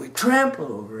 And we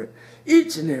trample over it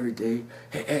each and every day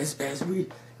as we,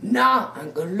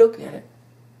 I'm going to look at it.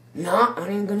 I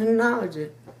ain't going to acknowledge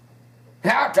it.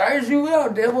 How tired you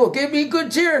will, devil. Give me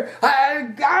good cheer.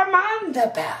 I'm on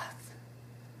the path.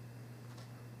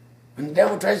 When the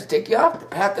devil tries to take you off the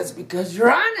path, that's because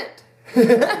you're on it.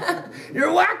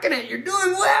 You're walking it. You're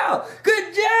doing well.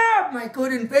 Good job, my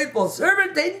good and faithful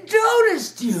servant. They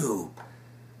noticed you.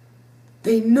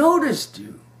 They noticed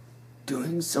you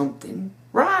doing something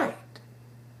right.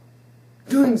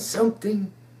 Doing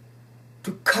something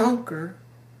to conquer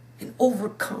and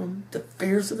overcome the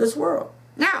fears of this world.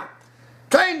 Now,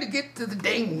 trying to get to the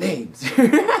dang names.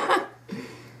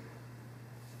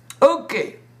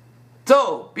 Okay,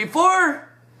 so before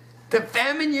the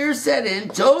famine year set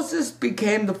in, Joseph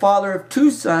became the father of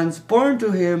 2 sons born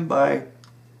to him by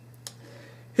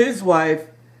his wife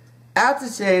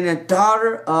Athaliah,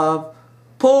 daughter of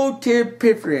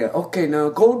Potiphera. Okay, now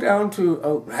go down to,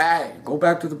 go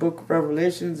back to the book of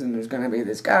Revelations, and there's going to be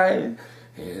this guy,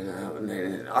 and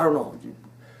I don't know.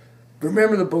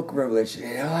 Remember the book of Revelation,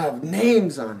 and he'll have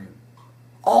names on him.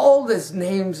 All these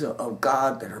names of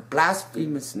God that are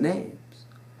blasphemous names.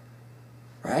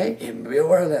 Right? And be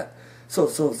aware of that.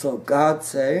 So God's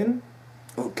saying,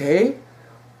 okay,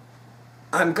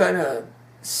 I'm gonna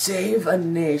save a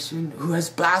nation who has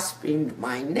blasphemed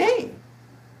my name.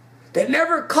 They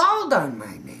never called on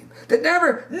my name. They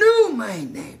never knew my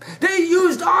name. They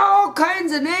used all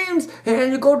kinds of names.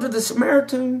 And you go to the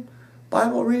Samaritan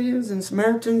Bible readings, and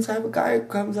Samaritans have a guy who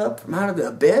comes up from out of the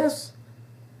abyss.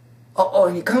 Oh,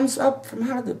 and he comes up from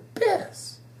out of the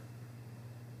abyss.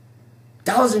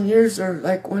 1,000 years are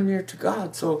like 1 year to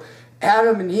God. So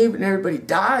Adam and Eve and everybody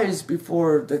dies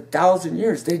before the 1,000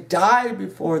 years. They die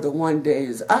before the 1 day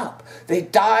is up. They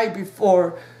die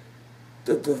before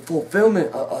the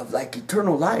fulfillment of like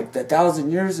eternal life. The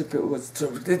 1,000 years, if it was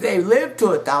to, if they lived to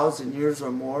 1,000 years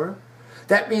or more,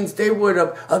 that means they would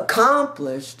have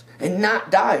accomplished and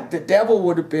not died. The devil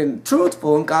would have been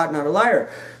truthful and God not a liar.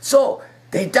 So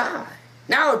they die.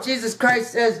 Now Jesus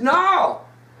Christ says, no,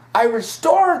 I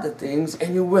restore the things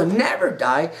and you will never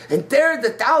die. And there the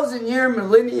 1,000-year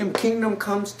millennium kingdom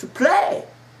comes to play.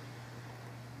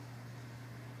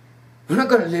 You're not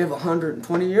going to live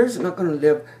 120 years. You're not going to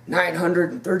live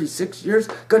 936 years.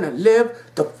 You're going to live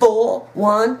the full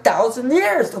 1,000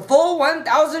 years. The full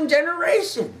 1,000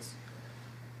 generations.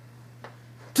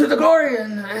 To the glory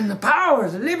and the power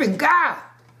of the living God.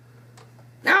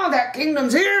 Now that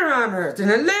kingdom's here on earth.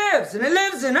 And it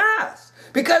lives in us.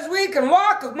 Because we can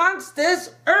walk amongst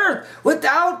this earth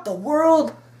without the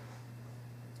world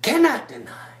cannot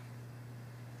deny.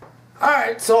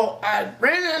 Alright, so I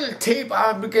ran out of tape.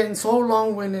 I've been getting so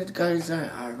long-winded, guys.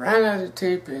 I ran out of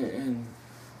tape,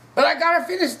 but I gotta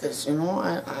finish this, you know.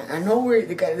 I know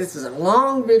this is a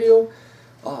long video,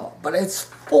 but it's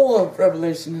full of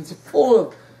revelation. It's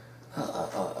full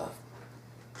of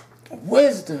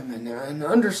wisdom and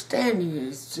understanding.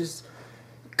 It's just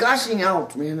gushing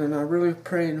out, man. And I really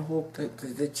pray and hope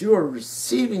that you are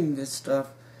receiving this stuff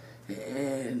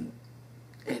and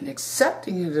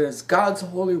accepting it as God's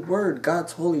holy word,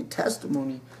 God's holy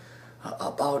testimony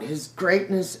about His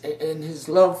greatness and His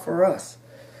love for us.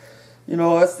 You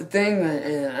know, that's the thing,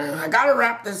 and I gotta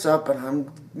wrap this up, and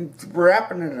I'm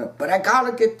wrapping it up, but I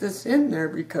gotta get this in there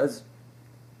because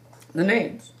the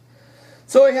names.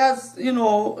 So he has, you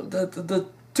know, the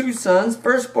two sons.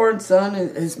 Firstborn son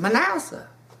is Manasseh,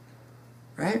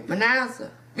 right?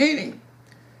 Manasseh, meaning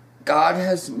God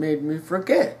has made me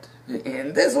forget.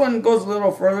 And this one goes a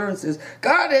little further and says,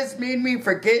 God has made me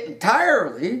forget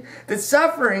entirely the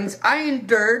sufferings I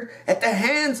endured at the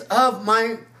hands of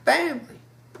my family.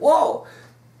 Whoa.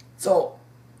 So,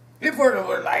 if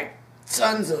we're like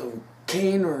sons of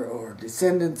Cain or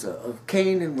descendants of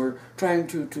Cain, and we're trying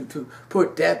to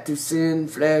put death to sin,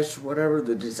 flesh, whatever,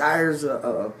 the desires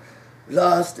of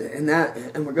lust, and that,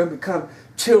 and we're going to become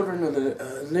children of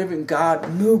the living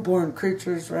God, newborn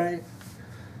creatures, right?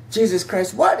 Jesus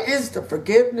Christ, what is the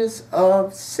forgiveness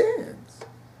of sins?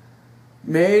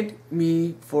 Made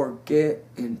me forget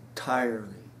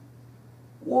entirely.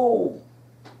 Whoa.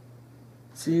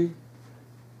 See?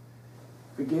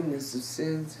 Forgiveness of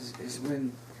sins is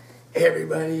when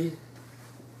everybody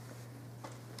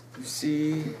you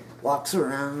see walks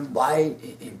around white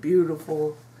and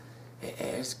beautiful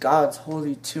as God's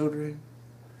holy children.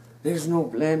 There's no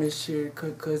blemish here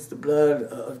because the blood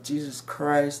of Jesus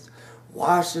Christ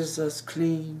washes us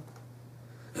clean.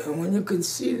 And when you can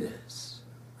see this,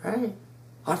 right?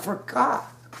 I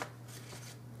forgot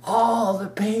all the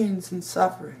pains and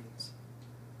sufferings.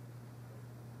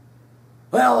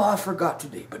 Well, I forgot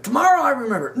today, but tomorrow I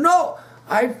remember. No,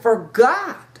 I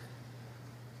forgot.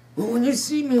 When you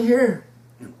see me here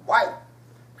in white,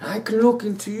 I can look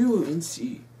into you and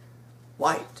see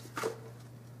white.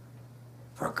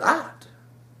 Forgot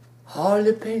all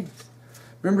the pains.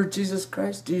 Remember Jesus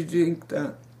Christ? Do you think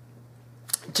that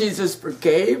Jesus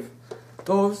forgave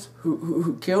those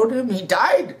who killed him? He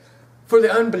died for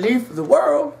the unbelief of the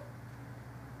world.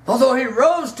 Although he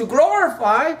rose to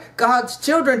glorify God's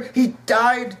children, he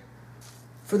died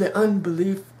for the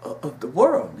unbelief of the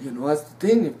world. You know, that's the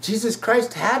thing. If Jesus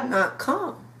Christ had not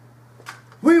come,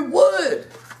 we would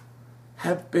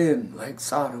have been like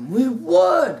Sodom. We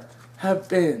would have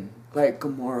been like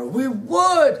Gomorrah. We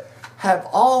would have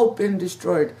all been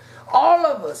destroyed. All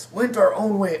of us went our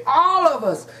own way. All of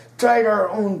us tried our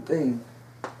own thing.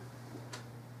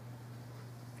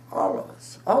 All of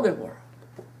us. All the world.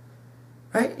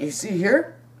 Right? You see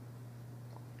here?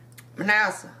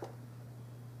 Manasseh.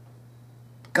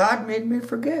 God made me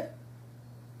forget.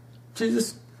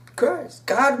 Jesus Christ.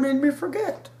 God made me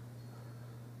forget.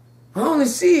 I only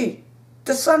see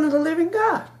the Son of the living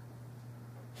God.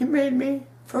 He made me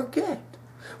forget.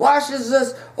 Washes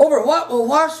us over. What will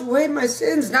wash away my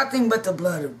sins? Nothing but the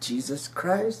blood of Jesus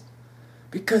Christ.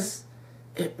 Because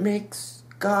it makes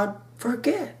God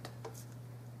forget.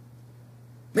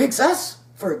 Makes us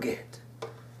forget.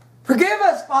 Forgive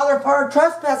us, Father, for our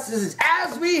trespasses,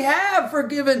 as we have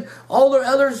forgiven all the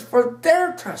others for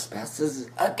their trespasses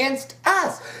against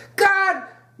us. God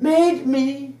made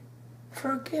me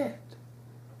forget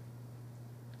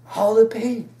all the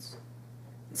pains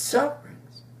and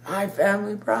sufferings my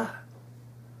family brought,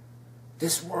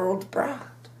 this world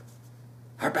brought.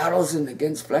 Our battles isn't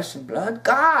against flesh and blood.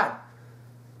 God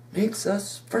makes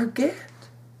us forget.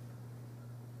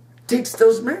 Takes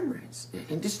those memories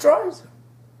and destroys them.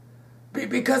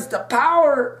 Because the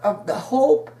power of the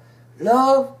hope,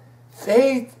 love,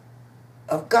 faith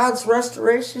of God's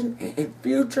restoration and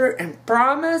future and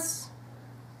promise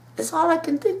is all I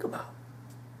can think about.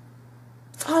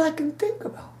 It's all I can think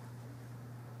about.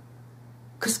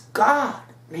 Because God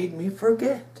made me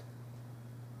forget.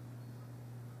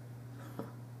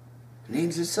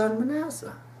 Names his son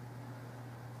Manasseh.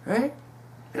 Right?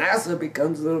 Manasseh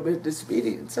becomes a little bit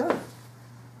disobedient son.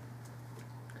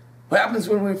 What happens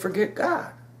when we forget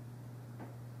God?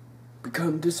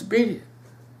 Become disobedient.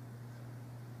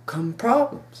 Come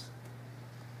problems.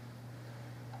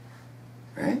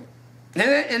 Right?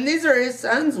 And these are his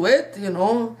sons with,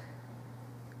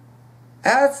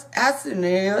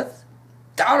 Asenath,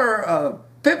 daughter of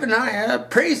Pippaniah,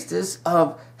 priestess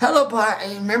of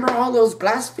Helopah. Remember all those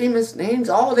blasphemous names?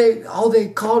 All they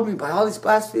called me by all these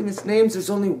blasphemous names. There's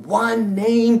only one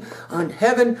name on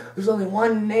heaven. There's only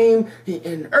one name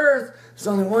in earth. There's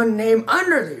only one name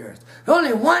under the earth. There's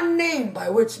only one name by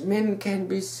which men can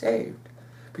be saved.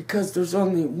 Because there's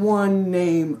only one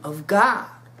name of God.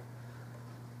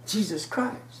 Jesus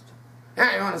Christ.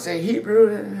 Now you want to say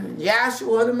Hebrew,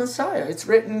 Yahshua the Messiah. It's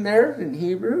written there in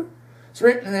Hebrew. It's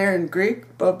written there in Greek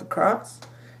above the cross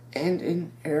and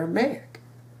in Aramaic.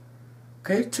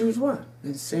 Okay, choose one.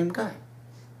 It's the same guy.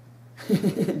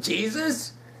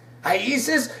 Jesus,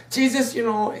 Jesus,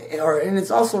 and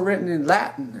it's also written in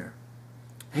Latin there.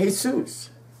 Jesus.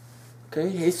 Okay,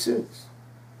 Jesus.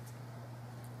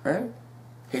 Right?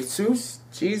 Jesus,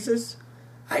 Jesus,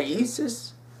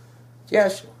 Isis,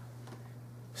 Yeshua.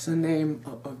 It's the name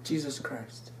of Jesus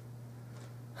Christ.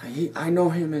 I know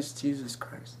him as Jesus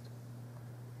Christ.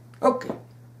 Okay.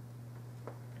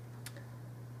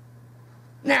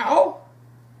 Now,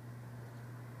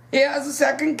 he has a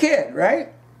second kid,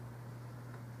 right?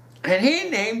 And he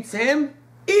names him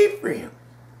Ephraim.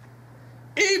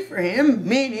 Ephraim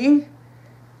meaning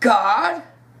God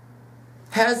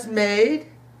has made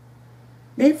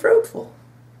me fruitful.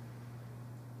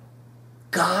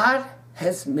 God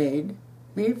has made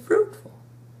me fruitful.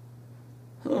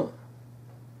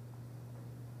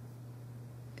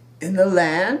 In the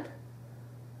land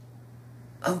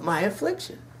of my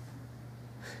affliction.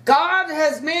 God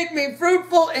has made me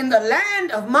fruitful in the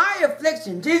land of my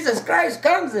affliction. Jesus Christ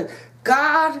comes and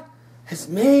God has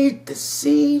made the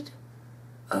seed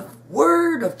of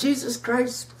word of Jesus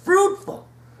Christ fruitful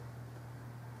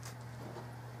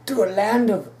to a land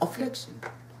of affliction.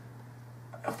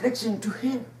 Affliction to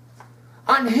him.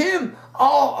 On him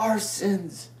all our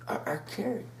sins are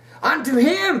carried. Unto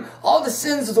him all the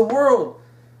sins of the world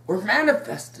were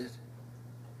manifested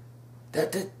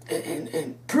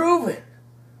and proven.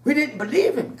 We didn't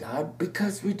believe in God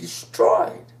because we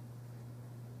destroyed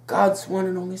God's one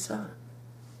and only Son.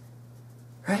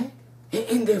 Right?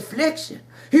 In the affliction.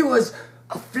 He was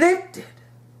afflicted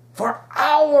for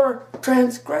our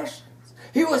transgressions.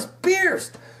 He was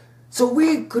pierced so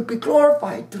we could be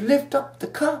glorified to lift up the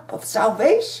cup of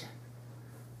salvation.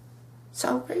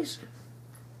 Salvation.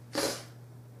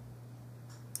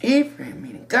 Ephraim,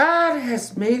 meaning God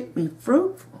has made me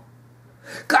fruitful.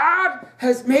 God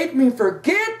has made me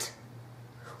forget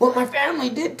what my family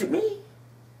did to me.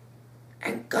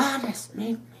 And God has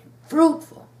made me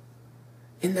fruitful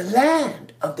in the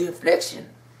land of the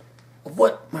affliction of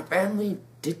what my family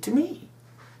did to me.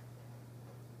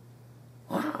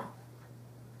 Wow.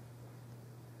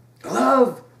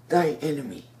 Love thy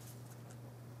enemy.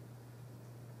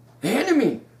 The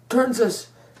enemy turns us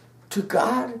to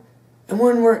God. And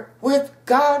when we're with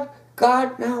God,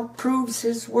 God now proves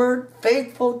his word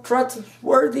faithful,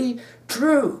 trustworthy,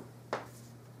 true.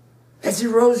 As he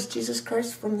rose Jesus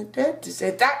Christ from the dead to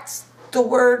say, that's the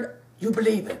word you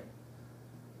believe in.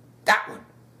 That one.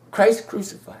 Christ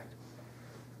crucified.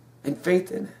 And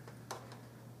faith in it.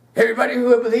 Everybody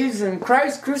who believes in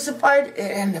Christ crucified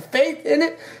and the faith in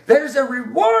it, there's a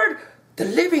reward. The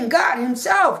living God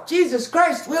himself, Jesus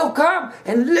Christ, will come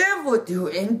and live with you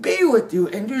and be with you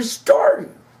and restore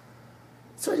you.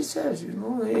 That's what he says,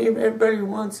 Everybody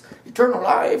wants eternal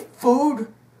life, food,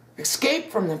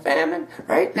 escape from the famine.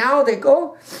 Right now they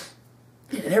go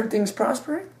and everything's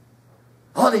prospering.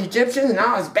 all the Egyptians, and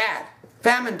now it's bad.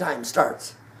 Famine time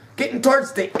starts. Getting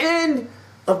towards the end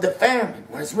of the famine,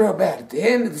 when it's real bad. At the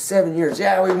end of the 7 years,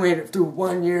 yeah, we made it through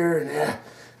 1 year, and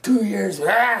 2 years,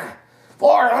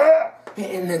 4,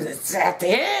 and then it's at the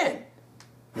end.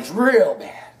 It's real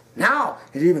bad. Now,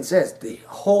 it even says the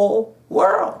whole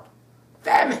world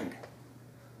famined.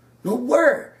 No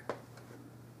word.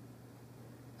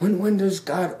 When does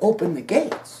God open the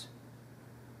gates?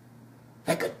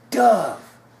 Like a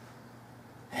dove.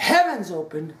 The heavens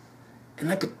opened, and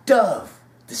like a dove,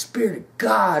 the Spirit of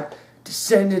God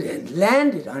descended and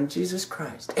landed on Jesus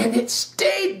Christ. And it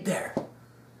stayed there.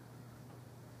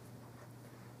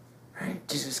 Right?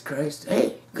 Jesus Christ,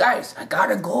 hey, guys, I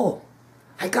gotta go.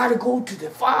 I gotta go to the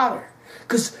Father.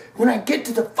 Because when I get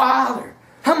to the Father,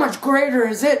 how much greater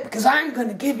is it? Because I'm going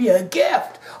to give you a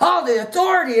gift. All the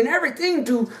authority and everything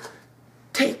to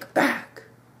take back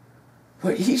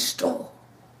what He stole.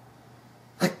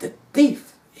 Like the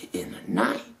thief in the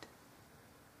night.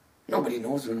 Nobody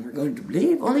knows when we're going to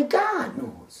believe. Only God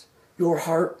knows. Your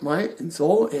heart, mind, and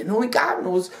soul. And only God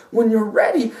knows when you're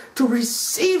ready to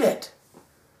receive it.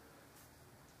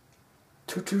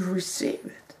 To receive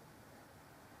it.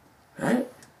 Right?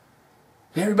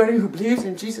 Everybody who believes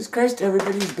in Jesus Christ,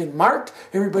 everybody who's been marked,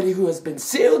 everybody who has been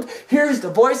sealed, hears the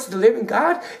voice of the living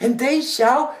God, and they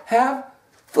shall have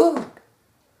food.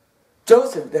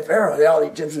 Joseph, the Pharaoh, all the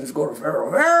Egyptians go to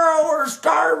Pharaoh. Pharaoh, we're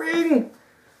starving.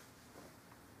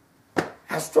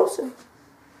 Ask Joseph.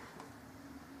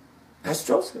 Ask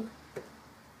Joseph.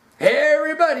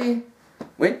 Everybody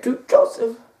went to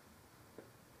Joseph.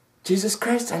 Jesus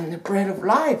Christ, I'm the bread of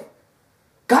life.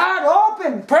 God,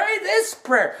 open, pray this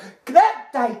prayer.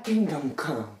 Let thy kingdom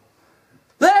come.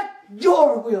 Let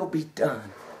your will be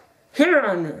done here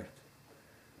on earth.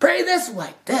 Pray this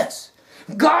like this.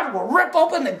 God will rip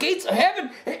open the gates of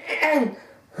heaven and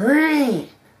rain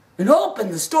and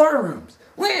open the storerooms.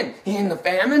 When? In the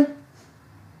famine.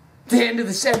 The end of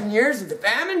the 7 years of the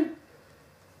famine.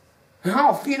 And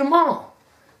I'll feed them all.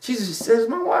 Jesus says,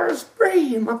 my water is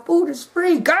free and my food is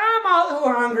free. Come all who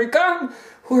are hungry. Come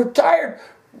who are tired.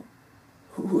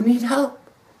 Who need help.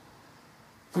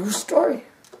 I'll restore you.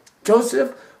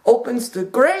 Joseph opens the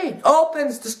grain.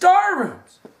 Opens the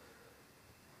storerooms.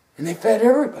 And they fed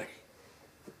everybody.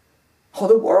 All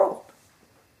the world.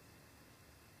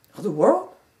 All the world.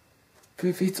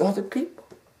 He feeds all the people.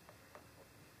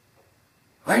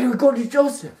 Why do we go to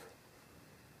Joseph?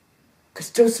 Because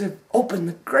Joseph opened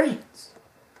the grains.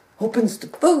 Opens the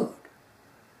food.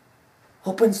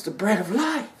 Opens the bread of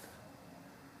life.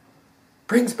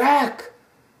 Brings back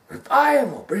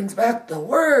revival. Brings back the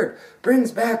word.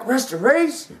 Brings back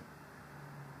restoration.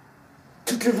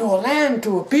 To a land,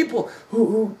 to a people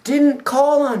who didn't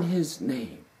call on His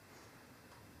name.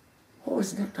 Oh,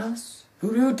 isn't it us?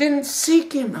 Who didn't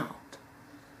seek Him out.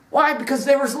 Why? Because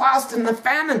they were lost in the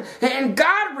famine. And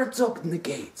God rips open the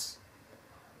gates.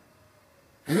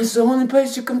 And it's the only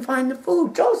place you can find the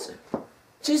food. Joseph.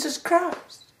 Jesus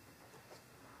Christ.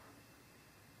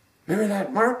 Remember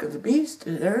that mark of the beast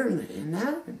there in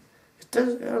that? It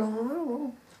does, I don't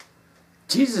know.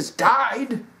 Jesus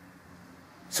died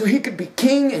so He could be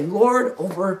king and Lord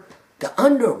over the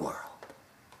underworld.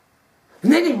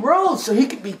 And then He rose so He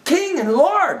could be king and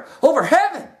Lord over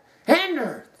heaven and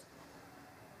earth.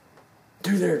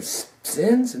 Through their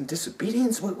sins and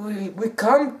disobedience, we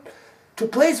come to a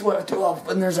place where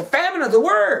when there's a famine of the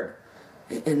word,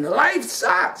 and the life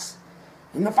sucks,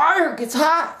 and the fire gets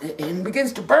hot, and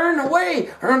begins to burn away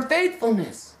our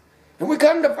unfaithfulness. And we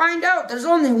come to find out there's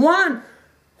only one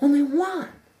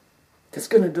that's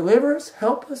going to deliver us,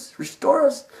 help us, restore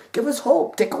us, give us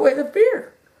hope, take away the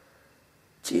fear.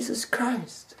 Jesus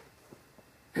Christ.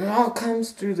 And it all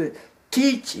comes through the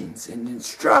teachings and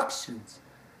instructions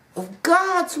of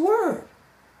God's Word.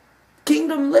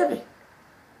 Kingdom living.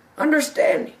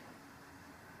 Understanding.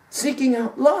 Seeking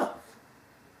out love.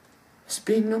 As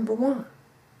being number one.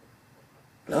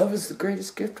 Love is the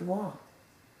greatest gift of all.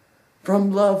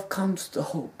 From love comes the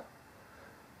hope.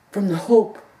 From the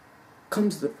hope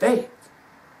comes the faith.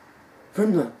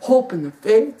 From the hope and the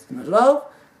faith and the love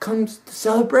comes the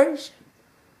celebration.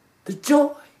 The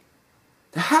joy.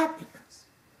 The happiness.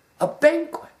 A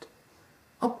banquet.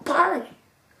 A party.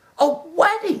 A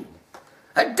wedding.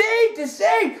 A day to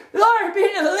say, Lord,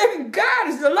 being the living God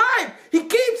is alive. He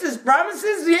keeps His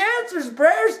promises, He answers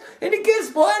prayers, and He gives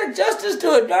poetic justice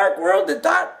to a dark world that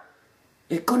thought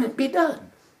it couldn't be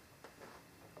done.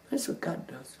 That's what God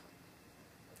does.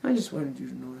 I just wanted you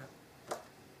to know that.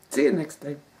 See you next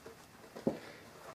time.